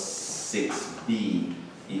plus 6B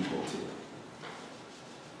equal to.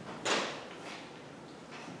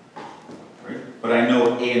 But I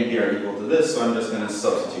know A and B are equal to this, so I'm just going to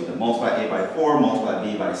substitute them. Multiply A by 4, multiply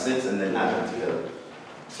B by 6, and then add them together.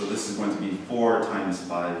 So this is going to be 4 times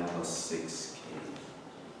 5 plus 6k.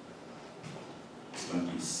 It's going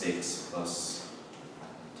to be 6 plus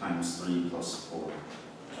times 3 plus 4.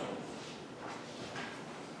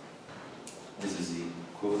 This is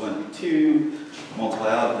equivalent to, multiply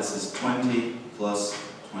out, this is 20 plus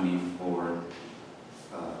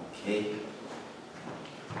 24k.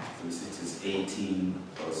 36 is 18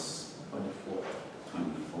 plus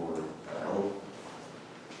 24L.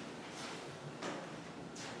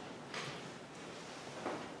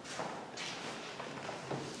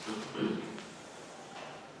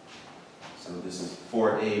 So this is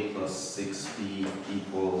 4a plus 6b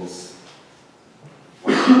equals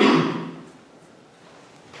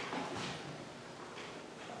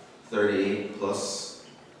 38 plus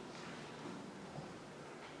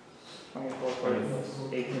 24, 40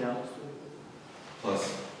 plus 18 L.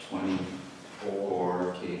 plus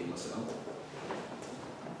 24k plus L.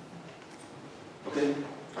 Okay,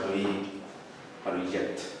 how do we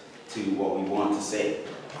get to what we want to say?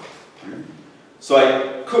 So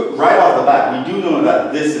I could, right off the bat, we do know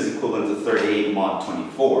that this is equivalent to 38 mod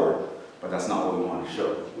 24, but that's not what we want to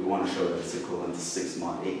show. We want to show that it's equivalent to 6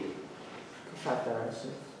 mod 8. Factorize 6.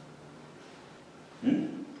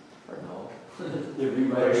 Or no? Yeah,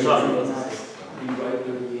 rewrite rewrite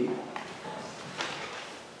 38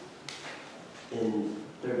 in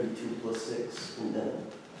 32 plus 6, and then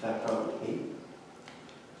factor out 8.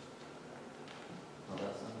 Oh,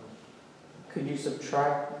 that's not. Could you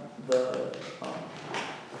subtract the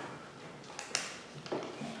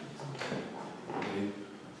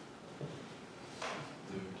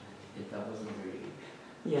If that wasn't really.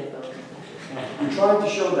 yeah, that was You're trying to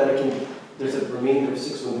show that it can, there's a remainder of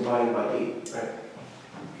 6 when dividing by 8, right?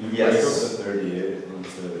 Yes. Break up the 38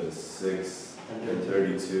 into 6 and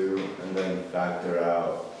 32, and then factor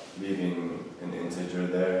out, leaving an integer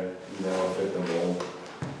there, and then I'll fit the mold.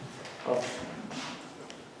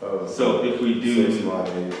 Oh, So if we do 6 mod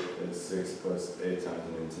 8 is 6 plus 8 times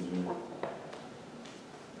an integer.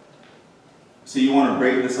 So you want to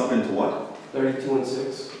break this up into what? 32 and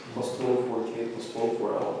 6 plus 24k plus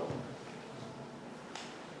 24l.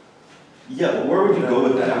 Yeah, but where would you go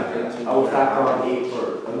with that after that? I would factor out 8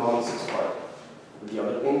 for a non-6 part. With the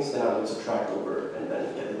other things, then I would subtract over and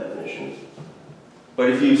then get the definition.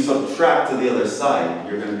 But if you subtract to the other side,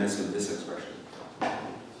 you're going to mess with this expression.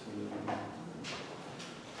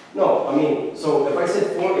 No, I mean, so if I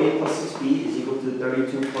said 4a plus 6b is equal to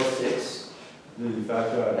 32 plus 6, Then you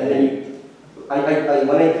factor out and then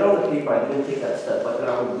when I did on the paper, I didn't take that step, but then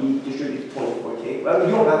I would redistribute 24k. Well,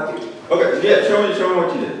 you don't have to. Okay, yeah, show me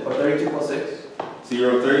what you did. Or 32 plus 6 So you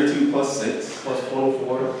wrote 32 plus 6. plus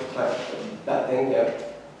 24 times that thing, yeah.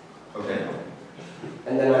 Okay.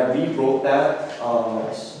 And then I rewrote that,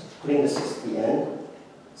 putting the 6 at the end.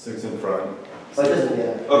 6 in front. But it doesn't,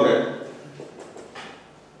 yeah. Okay.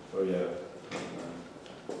 Oh yeah.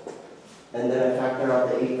 And then I factor out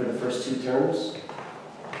the 8 for the first 2 terms.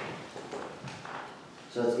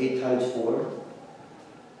 So that's 8 times 4.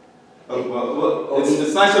 Oh, well,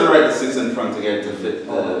 it's nicer to write the 6 in front to get it to fit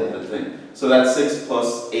the thing. So that's 6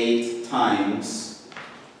 plus 8 times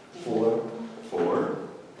 4 4.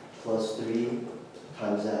 plus 3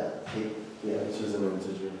 times that. 8, yeah. Which is an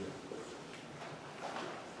integer.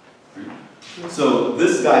 So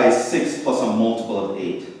this guy is 6 plus a multiple of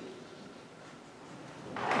 8.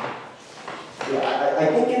 Yeah, I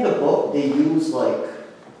think in the book they use like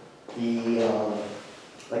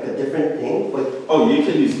like a different thing, but Oh, you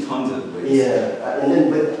can use tons of ways. yeah, and then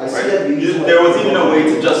with I see Right? that you use like, There was even a way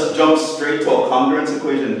to just jump straight to a congruence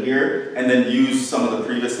equation here and then use some of the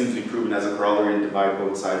previous things we've proven as a corollary and divide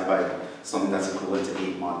both sides by something that's equivalent to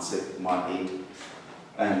 8 mod 6 mod 8.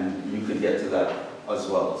 And you could get to that as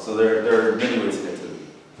well. So there are many ways to get to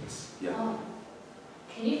this. Yeah.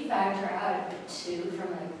 Can you factor out 2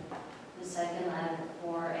 from like the second line of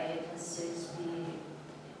 4a plus 6b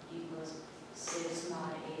equals 6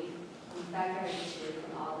 mod 8? Can you factor out 2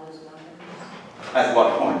 from all those numbers? At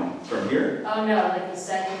what point? From here? Oh no, like the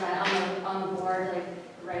second line on the board, like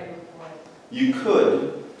right before it. You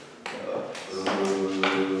could.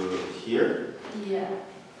 Here? Yeah.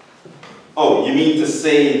 Oh, you mean to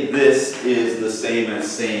say this is the same as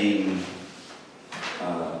saying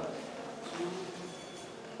that?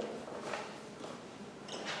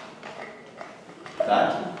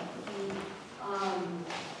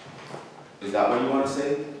 Is that what you want to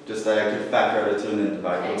say? Just that I could factor out a 2 and then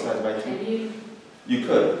divide both sides by 2? Can You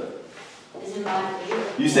could. is it mod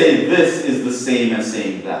 8? You say this is the same as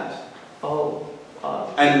saying that.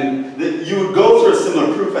 And you would go through a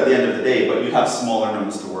similar proof at the end of the day, but you'd have smaller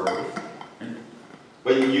numbers to work with. Right?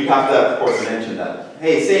 But you'd have to, of course, mention that.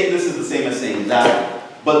 Hey, saying this is the same as saying that,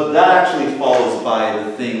 but that actually follows by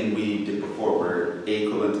the thing we did before, where A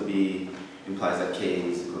equivalent to B implies that K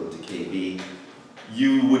is equivalent to KB.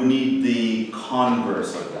 You would need the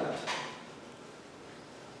converse of that.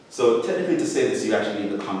 So technically to say this, you actually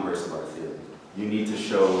need the converse of our theorem. You need to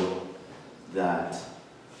show that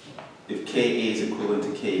if Ka is equivalent to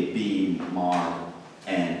Kb mod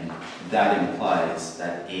n, that implies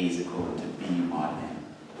that A is equivalent to B mod n.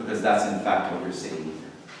 Because that's in fact what you're saying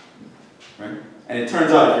here. Right? And it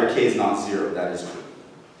turns out if your K is not 0, that is true.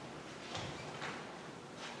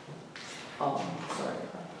 sorry.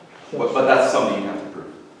 But that's something you have to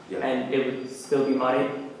prove. Yeah. And it would still be mod 8?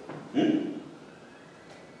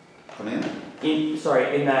 Come in.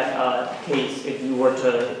 In that case, if you were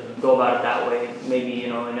to go about it that way, maybe,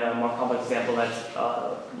 in a more complex example that's,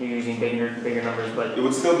 you're using bigger numbers, but. It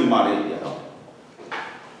would still be mod 8, yeah.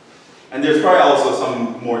 And there's probably also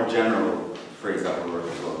some more general phrase that would work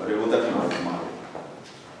as well, but it will definitely work in mod 8.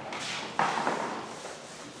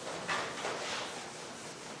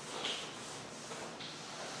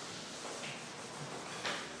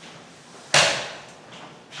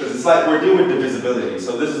 Because it's like we're doing divisibility,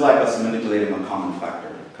 so this is like us manipulating a common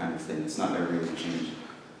factor kind of thing. It's not going to really change.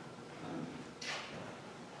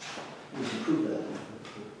 We should prove that.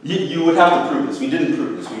 You would have to prove this. We didn't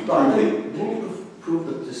prove this. We proved Didn't you prove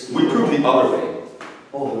that this? We proved the other way.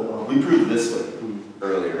 Oh, We proved this way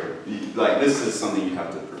earlier. Like this is something you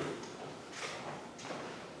have to prove.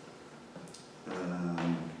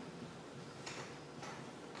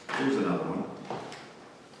 Here's another one.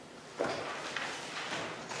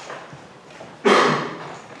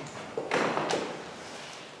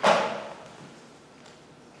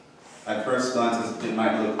 At first glance, it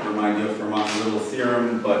might remind you of Fermat's little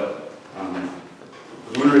theorem, but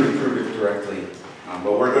we wouldn't really prove it directly.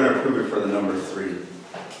 But we're going to prove it for the number 3.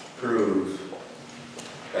 Prove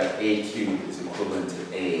that a cubed is equivalent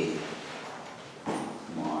to a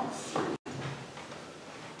mod 3.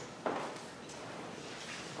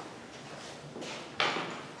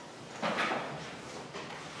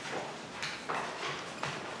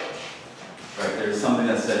 Right, there's something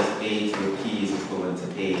that says a to the p is equivalent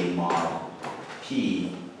to a mod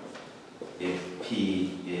p if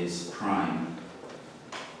p is prime.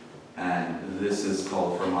 And this is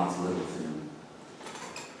called Fermat's little theorem.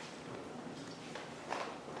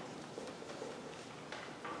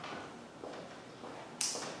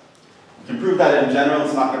 You can prove that in general.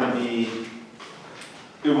 It's not going to be,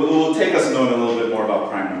 it will take us knowing a little bit more about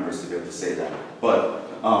prime numbers to be able to say that. But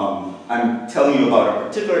I'm telling you about a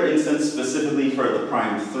particular instance specifically for the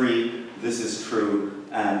prime 3. This is true,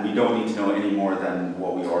 and we don't need to know any more than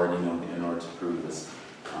what we already know in order to prove this.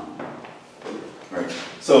 Right.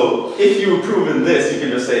 So if you've proven this, you can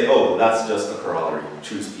just say, oh, that's just a corollary.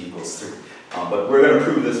 Choose p equals 3. But we're going to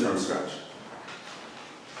prove this from scratch.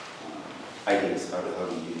 Ideas, how do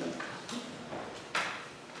we do that?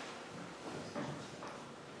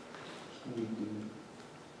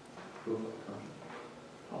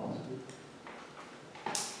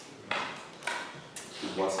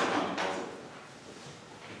 What's the composite?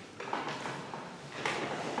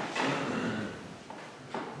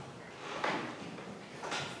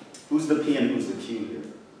 Who's the P and who's the Q here?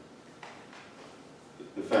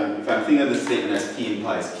 If I'm thinking of this statement as P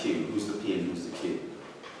implies Q, who's the P and who's the Q?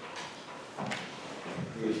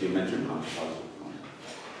 If you mention composite.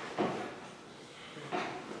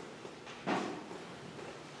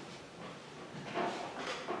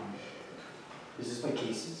 Is this by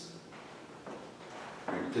cases?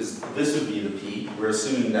 Because this would be the P. We're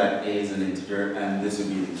assuming that A is an integer, and this would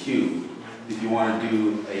be the Q. If you want to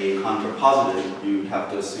do a contrapositive, you'd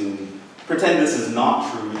have to assume, pretend this is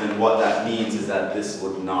not true, then what that means is that this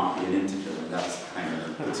would not be an integer, and that's kind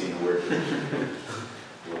of puts you in a weird position.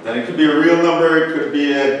 Then it could be a real number, it could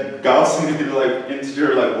be a Gaussian like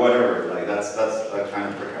integer, like whatever. Like that's kind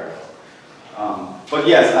of precarious. But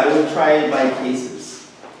yes, I would try it by cases.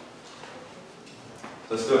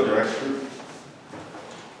 Let's do a direct proof.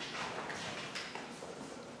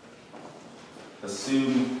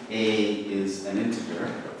 Assume A is an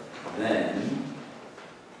integer, then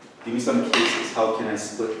give me some cases. How can I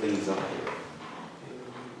split things up here?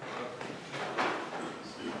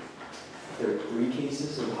 There are 3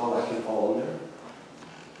 cases of how that can fall under.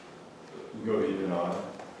 Go even on.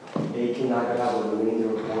 A can either have a remainder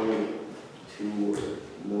of 1, 2, or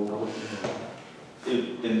no number.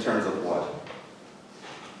 In terms of what?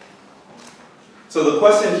 So the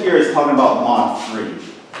question here is talking about mod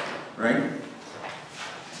 3, right?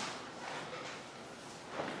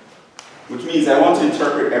 Which means I want to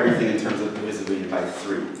interpret everything in terms of divisibility by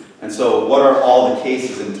 3. And so what are all the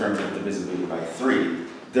cases in terms of divisibility by 3?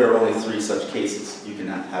 There are only 3 such cases. You can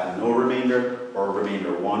have no remainder, or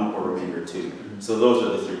remainder 1, or remainder 2. So those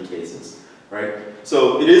are the 3 cases, right?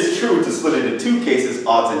 So it is true to split it in 2 cases,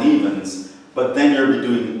 odds and evens, but then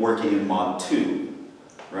you're working in mod 2,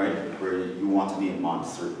 right? Where you want to be in mod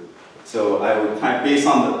 3. So I would kind of, based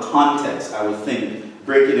on the context, I would think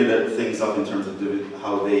breaking into things up in terms of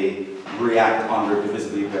how they react under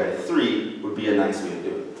divisibility by 3 would be a nice way to do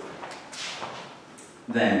it.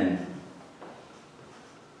 Then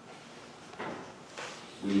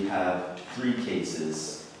we have 3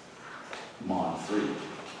 cases mod 3.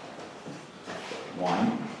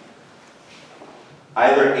 1,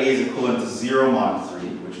 either A is equivalent to 0 mod 3,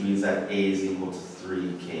 which means that A is equal to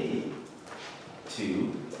 3k,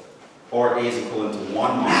 2, or A is equivalent to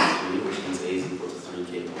 1 mod 3, which means A is equal to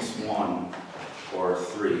 3k plus 1, or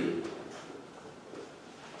 3,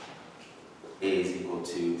 A is equal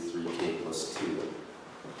to 3k plus 2.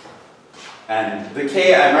 And the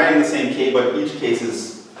k, I'm writing the same k, but each case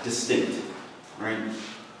is distinct, right?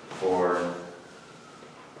 For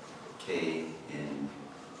k in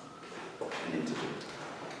an integer.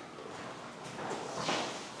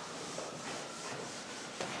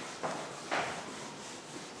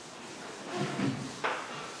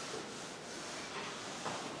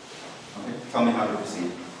 Okay, tell me how to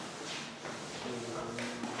proceed.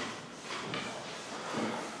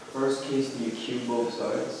 First case, do you cube both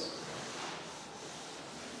sides?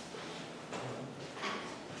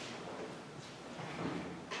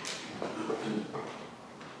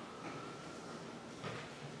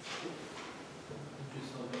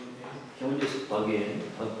 Can we just plug it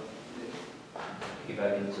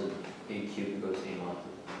back into A cube goes A mod?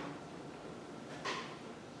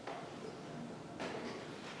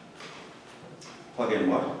 Plug in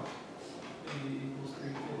what?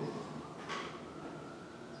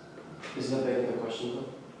 Is that begging the question though?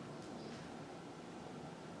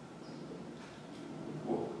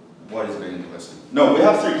 What is begging the question? No, we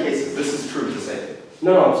have 3 cases. This is true to say.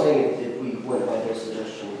 No, I'm saying if we went by their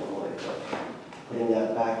suggestion of like putting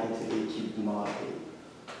that back into A cubed mod 8.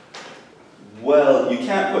 Well, you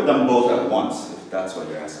can't put them both at once, if that's what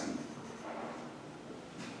you're asking.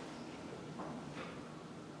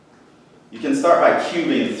 You can start by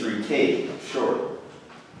cubing 3k, sure.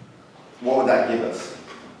 What would that give us?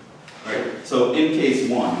 Right? So in case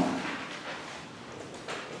 1,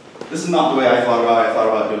 this is not the way I thought about it. I thought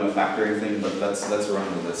about doing a factoring thing, but let's run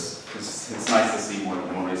with this. It's nice to see more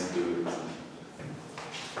ways to do it.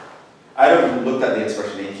 I have looked at the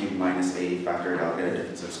expression a cubed minus a, factor it out, get a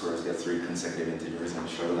difference of squares, get 3 consecutive integers, and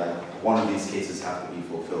show that one of these cases have to be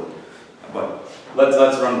fulfilled. But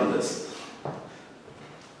let's run with this.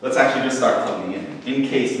 Let's actually just start plugging in. In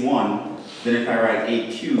case 1, then if I write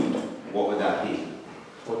a cubed, what would that be?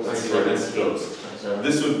 Let's see where this goes.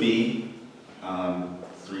 This would be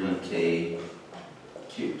 3k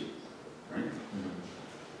cubed, right?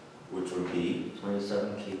 Which would be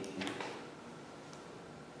 27k cubed.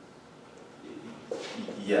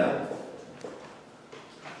 Yeah.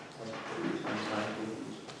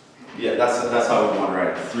 Yeah, that's how we want to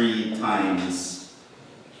write it. 3 times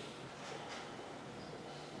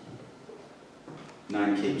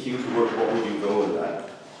 9k cubed. What would you go with that?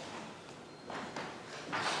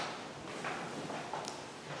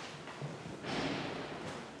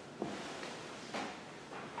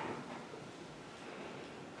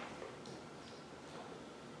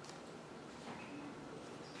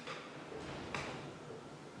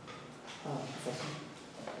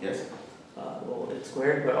 Yes? Well, it's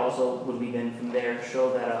squared, but also would we then from there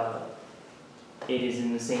show that it is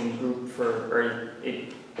in the same group or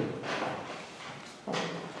it.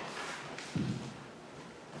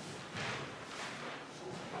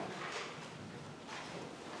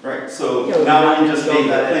 Right, so Yeah, now we we just show made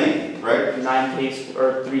that that thing, right? 9k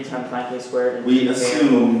or 3 times 9k squared. And We 3k.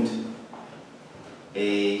 assumed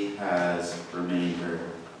A has remainder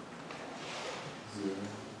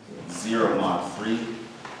 0 mod 3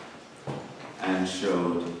 and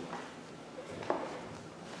showed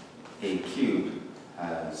A cubed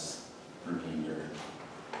has remainder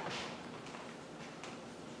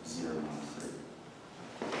 0 mod 3.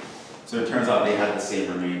 So it turns out they had the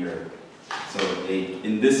same remainder. So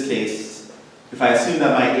in this case, if I assume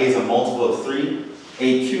that my A is a multiple of 3,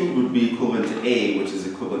 A cubed would be equivalent to A, which is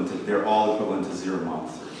equivalent to, they're all equivalent to 0 mod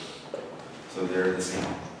 3. So they're the same.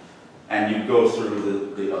 And you go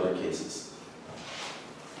through the other cases.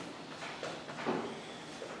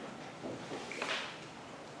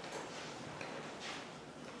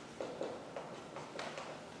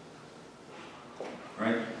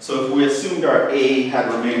 Right? So if we assumed our A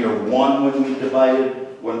had remainder 1 when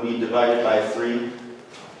we divided by 3,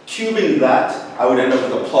 cubing that, I would end up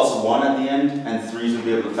with a plus 1 at the end, and 3's would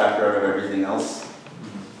be able to factor out of everything else.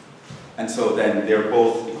 And so then they're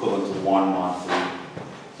both equivalent to 1 mod 3.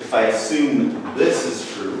 If I assume this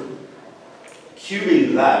is true,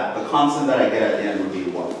 cubing that, the constant that I get at the end would be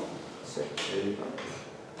what? 6. It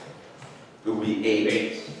would be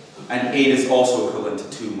 8. And 8 is also equivalent to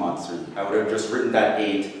 2 mod 3. I would have just written that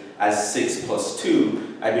 8 as 6 plus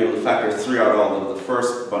 2. I'd be able to factor 3 out all of the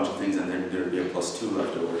first bunch of things, and then there would be a plus 2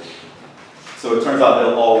 left over. So it turns out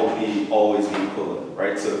they'll always be equivalent,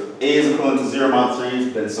 right? So if A is equivalent to 0 mod 3,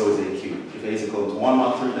 then so is A cubed. If A is equivalent to 1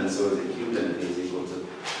 mod 3, then so is A cubed. And if A is equal to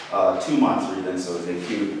 2 mod 3 then, so it's a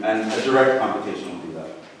cube, and a direct computation will do that.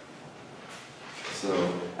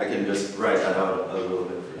 So I can just write that out a little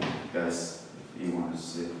bit for you guys if you want to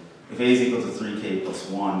see. If a is equal to 3k plus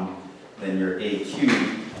 1, then your a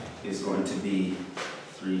cubed is going to be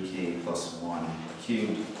 3k plus 1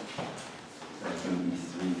 cubed. That's going to be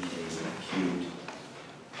 3k cubed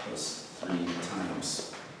plus 3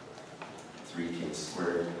 times 3k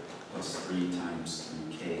squared plus 3 times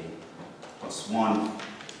 3k plus 1,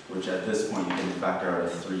 which at this point you can factor out a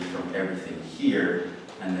 3 from everything here,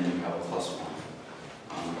 and then you have a plus 1.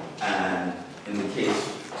 And in the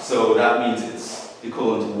case, so that means it's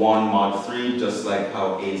equivalent to 1 mod 3, just like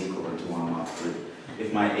how a is equivalent to 1 mod 3.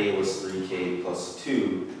 If my a was 3k plus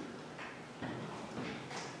 2,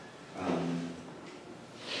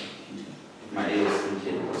 if my a was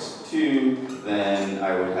 3k plus 2, then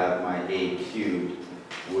I would have my a cubed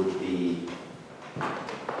would be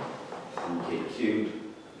 3k cubed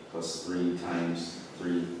plus 3 times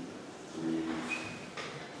 3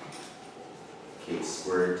 k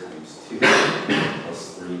squared times 2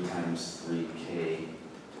 plus 3 times 3k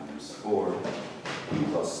times 4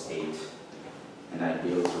 plus 8. And I'd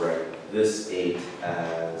be able to write this 8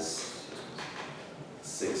 as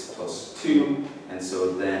 6 plus 2. And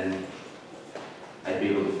so then I'd be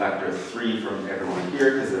able to factor 3 from everyone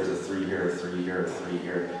here, because there's a 3 here, a 3 here, a 3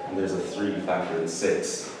 here, and there's a 3 factored in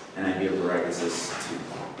 6. And I'd be able to write this as 2.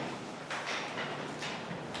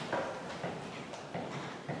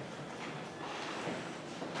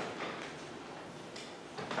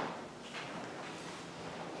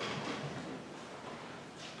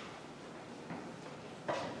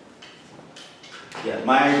 Yeah,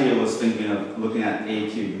 my idea was thinking of looking at a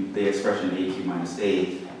cubed, the expression a cubed minus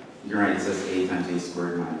a. You can write it as a times a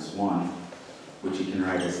squared minus 1, which you can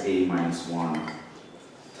write as a minus 1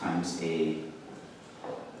 times a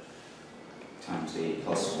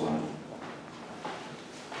plus 1.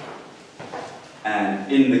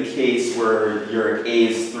 And in the case where your a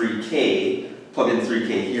is 3k, plug in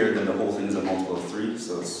 3k here, then the whole thing is a multiple of 3,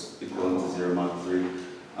 so it's equivalent to 0 mod 3.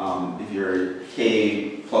 If your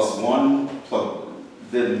k plus 1,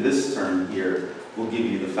 then this term here will give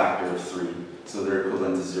you the factor of 3. So they're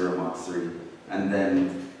equivalent to 0 mod 3. And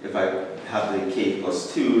then if I have the k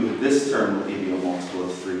plus 2, this term will give you a multiple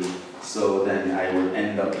of 3. So then you'll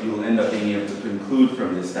end up being able to conclude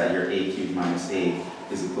from this that your a cubed minus a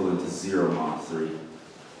is equivalent to 0 mod 3.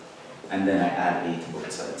 And then I add a to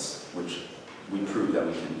both sides, which we proved that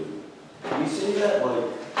we can do. Can you say that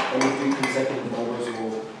like any 3 consecutive numbers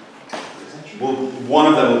will? Well, one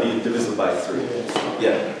of them will be divisible by 3.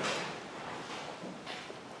 Yeah.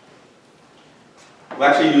 We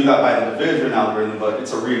actually do that by the division algorithm, but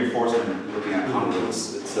it's a reinforcement looking at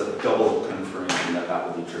congruence. It's a double confirmation that that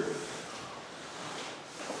will be true.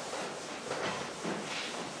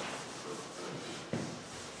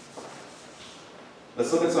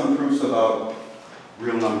 Let's look at some proofs about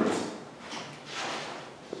real numbers.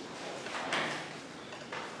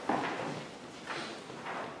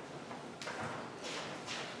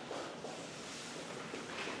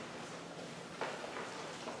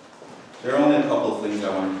 There are only a couple of things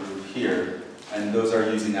I want to prove here, and those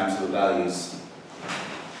are using absolute values.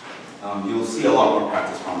 You'll see a lot more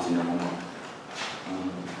practice problems in your homework.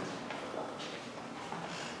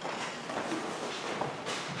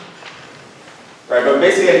 Right, but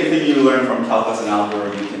basically anything you learn from calculus and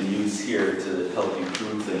algebra you can use here to help you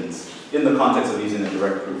prove things in the context of using a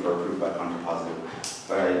direct proof or a proof by contrapositive.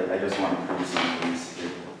 But I just want to prove some things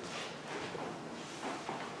here.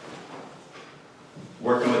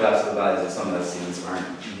 Working with absolute values is something that students aren't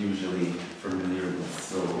usually familiar with,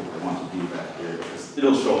 so I want to do that here because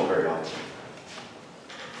it'll show up very often.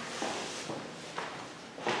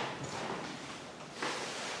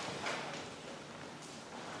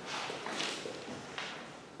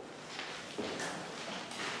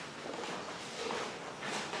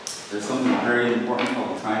 There's something very important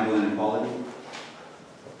called the triangle inequality.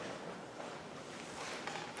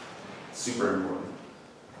 Super important.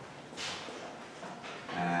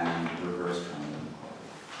 And reverse triangle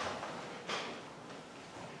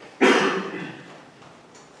inequality.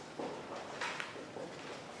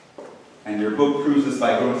 And your book proves this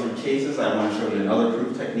by going through cases. I want to show you another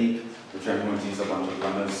proof technique, which I'm going to use a bunch of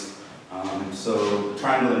lemmas. So the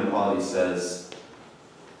triangle inequality says,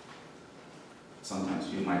 sometimes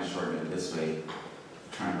you might shorten it this way,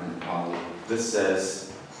 triangle inequality. This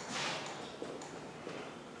says,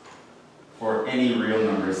 for any real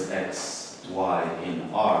numbers x, y in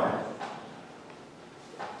R,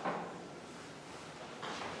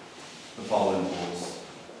 the following holds.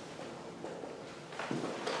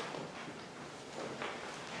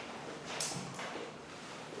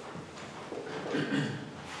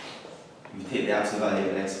 take the absolute value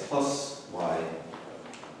of x plus y,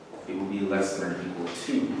 it will be less than or equal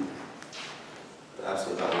to the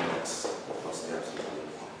absolute value of x plus the absolute value of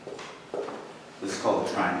y. This is called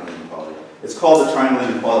the triangle inequality. It's called the triangle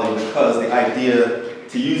inequality because the idea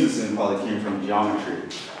to use this inequality came from geometry.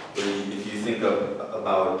 If you think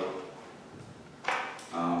about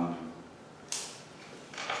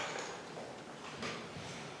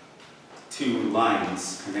two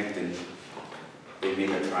lines connecting, they make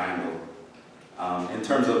a triangle. In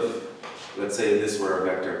terms of, let's say this were a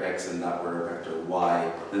vector x and that were a vector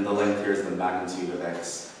y, then the length here is the magnitude of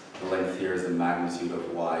x, the length here is the magnitude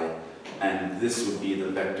of y, and this would be the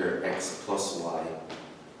vector x plus y,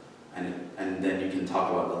 and then you can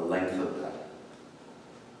talk about the length of that.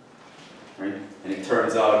 Right? And it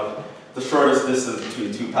turns out the shortest distance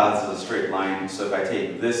between two paths is a straight line, so if I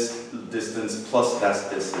take this distance plus that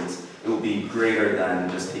distance, it will be greater than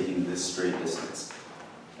just taking this straight distance.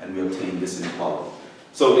 And we obtain this inequality.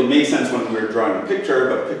 So it makes sense when we're drawing a picture,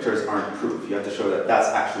 but pictures aren't proof. You have to show that that's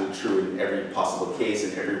actually true in every possible case,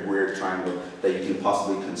 in every weird triangle that you can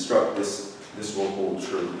possibly construct. This will hold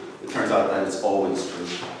true. It turns out that it's always true.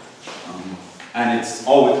 And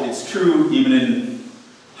it's true even in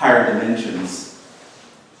higher dimensions,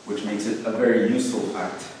 which makes it a very useful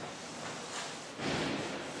fact.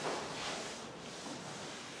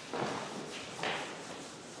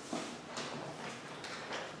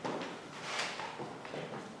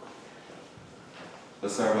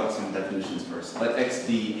 Let's start about some definitions first. Let x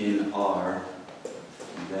be in R,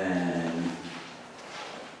 then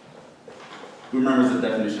who remembers the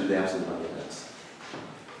definition of the absolute value of x?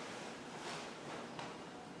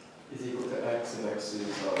 Is equal to x, and x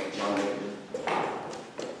is non-negative.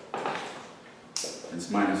 It's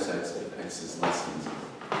minus x if x is less than 0.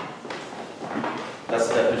 That's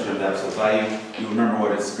the definition of the absolute value. You remember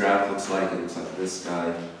what its graph looks like. It looks like this guy.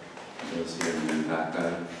 It goes here and then that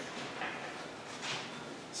guy.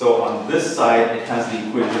 So on this side, it has the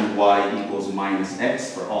equation y equals minus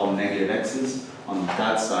x for all negative x's. On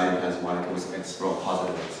that side, it has y equals x for all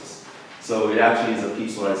positive x's. So it actually is a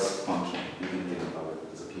piecewise function. You can think about it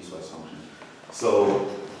as a piecewise function. So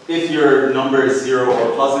if your number is 0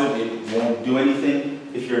 or positive, it won't do anything.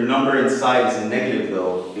 If your number inside is negative,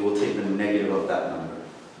 though, it will take the negative of that number.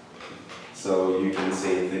 So you can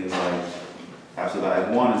say things like absolute value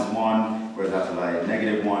of 1 is 1, whereas absolute value of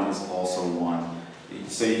negative 1 is also 1.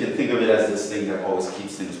 So you can think of it as this thing that always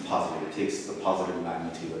keeps things positive. It takes the positive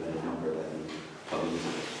magnitude of any number that you plug into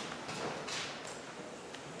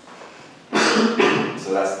it.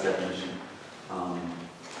 So that's the definition. I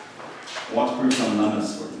want to prove some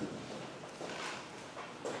lemmas for you.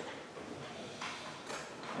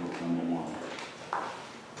 Number 1.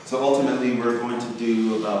 So ultimately, we're going to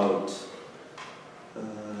do about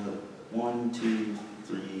 1, 2,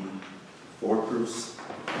 3, 4 proofs.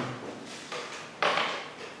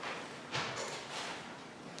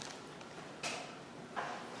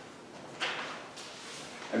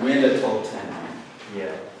 And we ended at 12:10.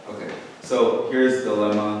 Yeah. Okay, so here's the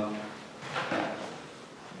lemma.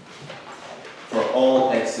 For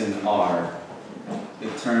all x in R,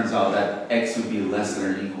 it turns out that x would be less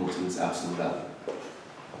than or equal to its absolute value.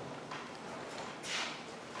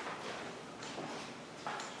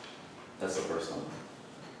 That's the first one.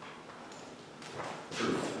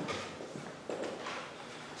 Proof.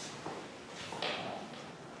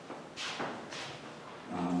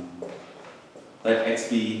 Let x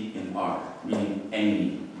be in R, meaning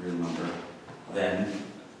any real number, then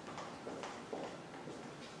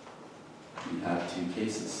we have two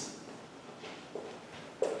cases.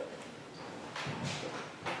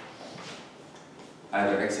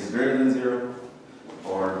 Either x is greater than 0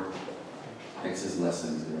 or x is less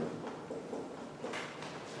than 0.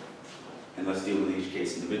 And let's deal with each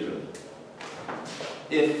case individually.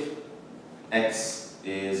 If x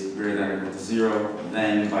is greater than or equal to 0,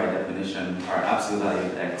 then by definition our absolute value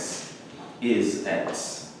of x is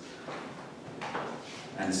x.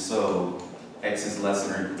 And so x is less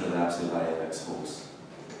than or equal to the absolute value of x wholes.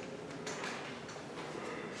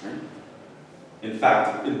 Right? In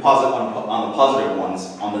fact, on the positive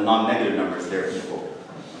ones, on the non-negative numbers, they're equal.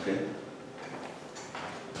 Okay?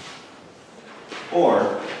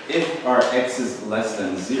 Or if our x is less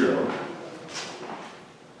than 0,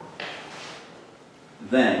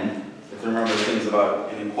 then, if you remember things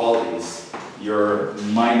about inequalities, your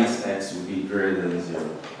minus x would be greater than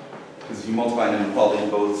 0. Because if you multiply an inequality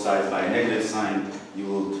both sides by a negative sign, you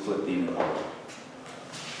will flip the inequality.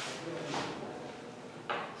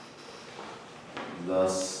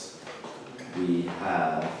 Thus, we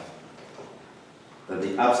have that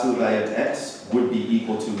the absolute value of x would be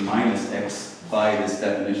equal to minus x by this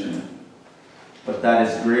definition. but that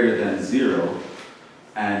is greater than 0,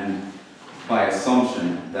 and by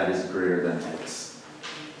assumption, that is greater than x.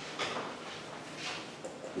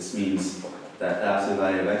 This means that the absolute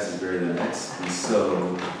value of x is greater than x, and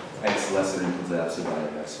so x less than or equal to the absolute value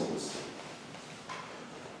of x holds.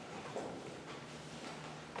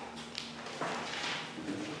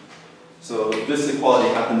 So this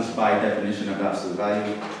equality happens by definition of absolute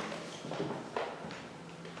value.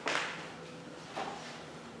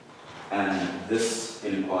 And this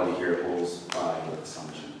inequality here holds by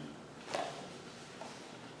assumption.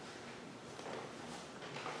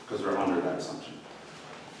 Because we're under that assumption.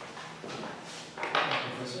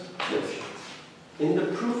 Professor? Yes. In the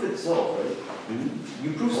proof itself, right? Mm-hmm.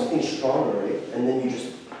 You prove something stronger, right? And then you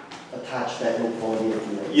just attach that inequality at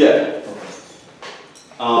the end. Yeah. Okay.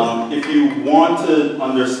 If you want to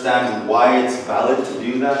understand why it's valid to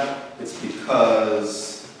do that, it's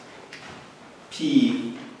because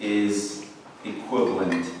P is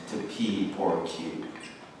equivalent to P or Q.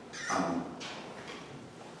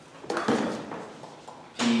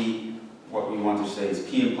 P, what we want to say is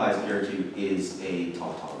P implies P or Q is a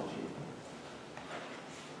tautology.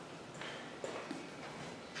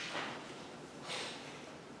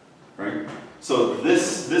 Right? So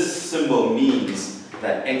this symbol means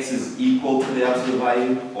that x is equal to the absolute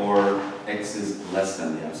value or x is less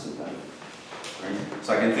than the absolute value. Right?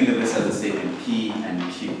 So I can think of this as a statement P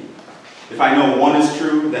and Q. If I know one is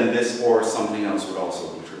true, then this or something else would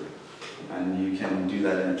also be true. And you can do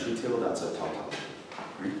that in a truth table, that's a tautology.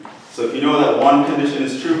 Right? So if you know that one condition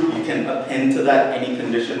is true, you can append to that any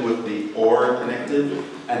condition with the or connected,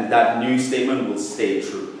 and that new statement will stay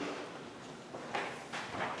true.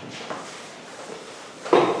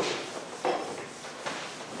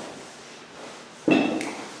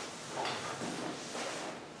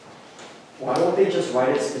 Why don't they just write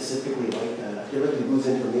it specifically like that? I feel like you lose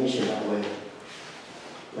information that way.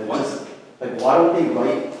 Like What? just like why don't they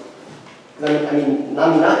write? I mean,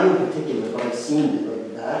 not you in particular, but I've seen it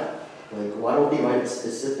like that. Like why don't they write it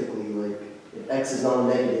specifically? Like if x is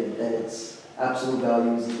non-negative, then its absolute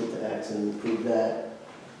value is equal to x, and prove that.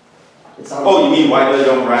 It sounds. Oh, you mean why they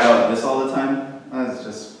don't write out this all the time? That's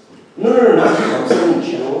just. No, not you. I'm saying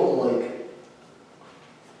in general, like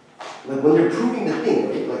when they're proving the thing,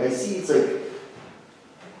 right? Like I see it's like.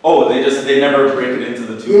 Oh, they never break it into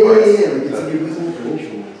the two Yeah, parts. like it's like you're losing information.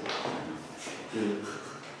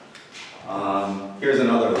 Here's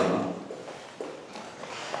another lemma.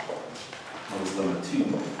 That was lemma 2.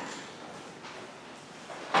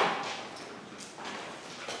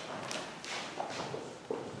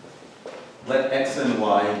 Let x and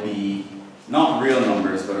y be not real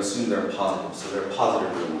numbers, but assume they're positive. So they're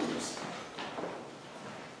positive real numbers.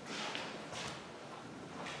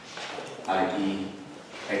 I.e.,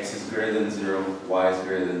 x is greater than 0, y is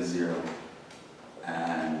greater than 0,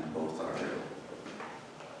 and both are real.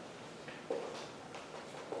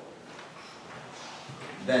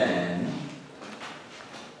 Then,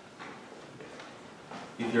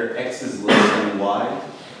 if your x is less than y,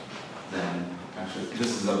 then actually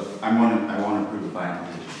this is I want to prove it by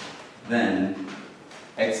implication. Then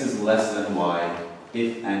x is less than y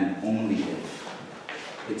if and only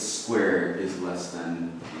if its square is less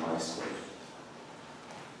than y squared.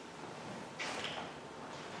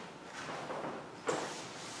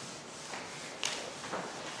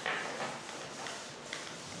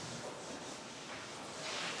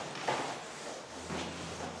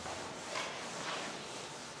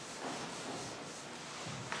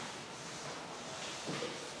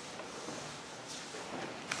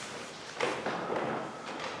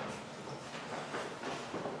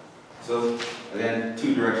 So again,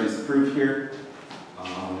 two directions to prove here.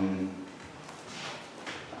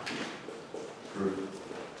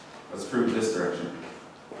 Let's prove this direction.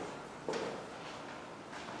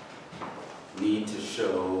 Need to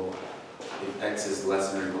show if x is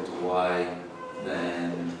less than or equal to y,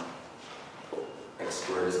 then x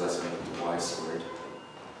squared is less than or equal to y squared.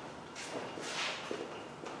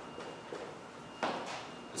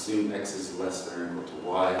 Assume x is less than or equal to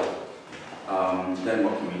y. Then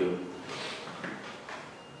what can we do?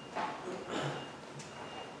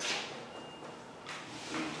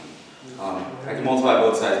 I can multiply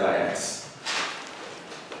both sides by x.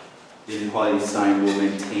 The inequality sign will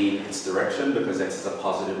maintain its direction because x is a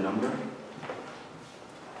positive number.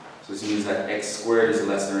 So this means that x squared is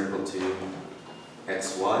less than or equal to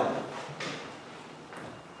xy.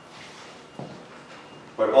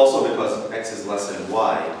 But also because x is less than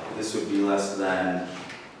y, this would be less than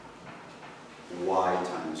y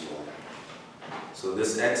times y. So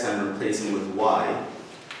this x I'm replacing with y,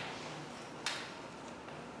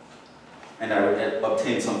 and I would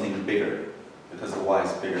obtain something bigger. because the y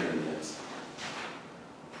is bigger than the x.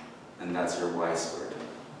 And that's your y squared.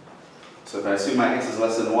 So if I assume my x is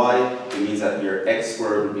less than y, it means that your x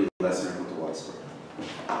squared would be less than or equal to y squared.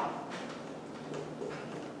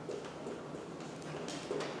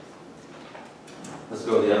 Let's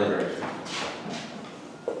go the other direction.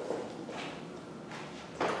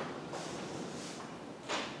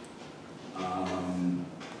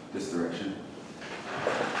 This direction.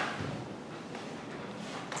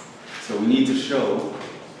 So we need to show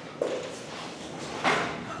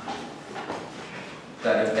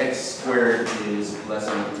that if x squared is less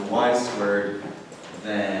than or equal to y squared,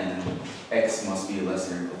 then x must be less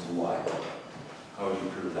than or equal to y. How would you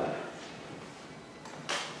prove that?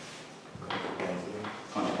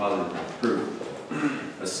 Contrapositive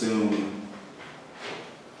proof. Assume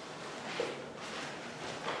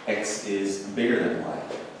x is bigger than y.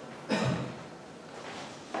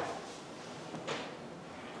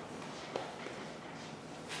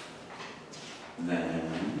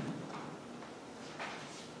 Then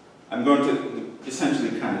I'm going to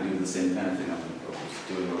essentially kind of do the same kind of thing I'm just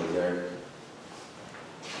doing over there.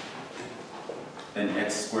 And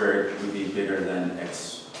x squared would be bigger than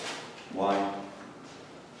xy.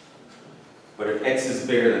 But if x is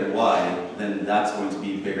bigger than y, then that's going to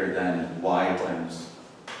be bigger than y times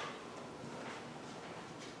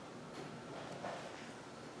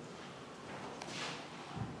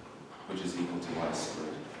which is equal to y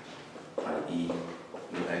squared, i.e.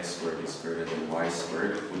 if x squared is greater than y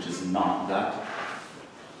squared, which is not that,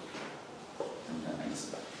 and that makes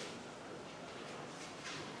that.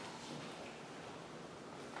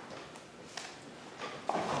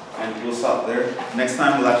 And we'll stop there. Next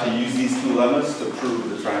time we'll actually use these two lemmas to prove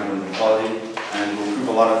the triangle inequality, and we'll prove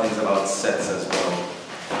a lot of things about sets as well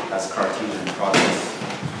as Cartesian products.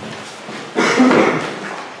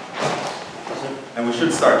 And we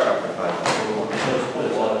should start chapter 5.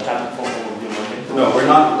 No, we're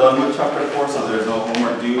not done with chapter 4, so there's no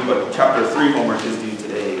homework due, but chapter 3 homework is due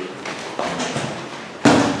today.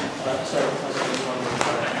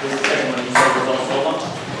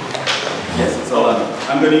 Yes, it's 11.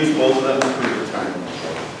 I'm going to use both of them to prove the triangle.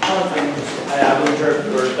 I wasn't sure if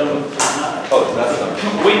you were done with this or not. Oh, that's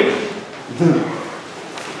done. Wait a minute.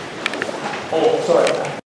 Oh, sorry.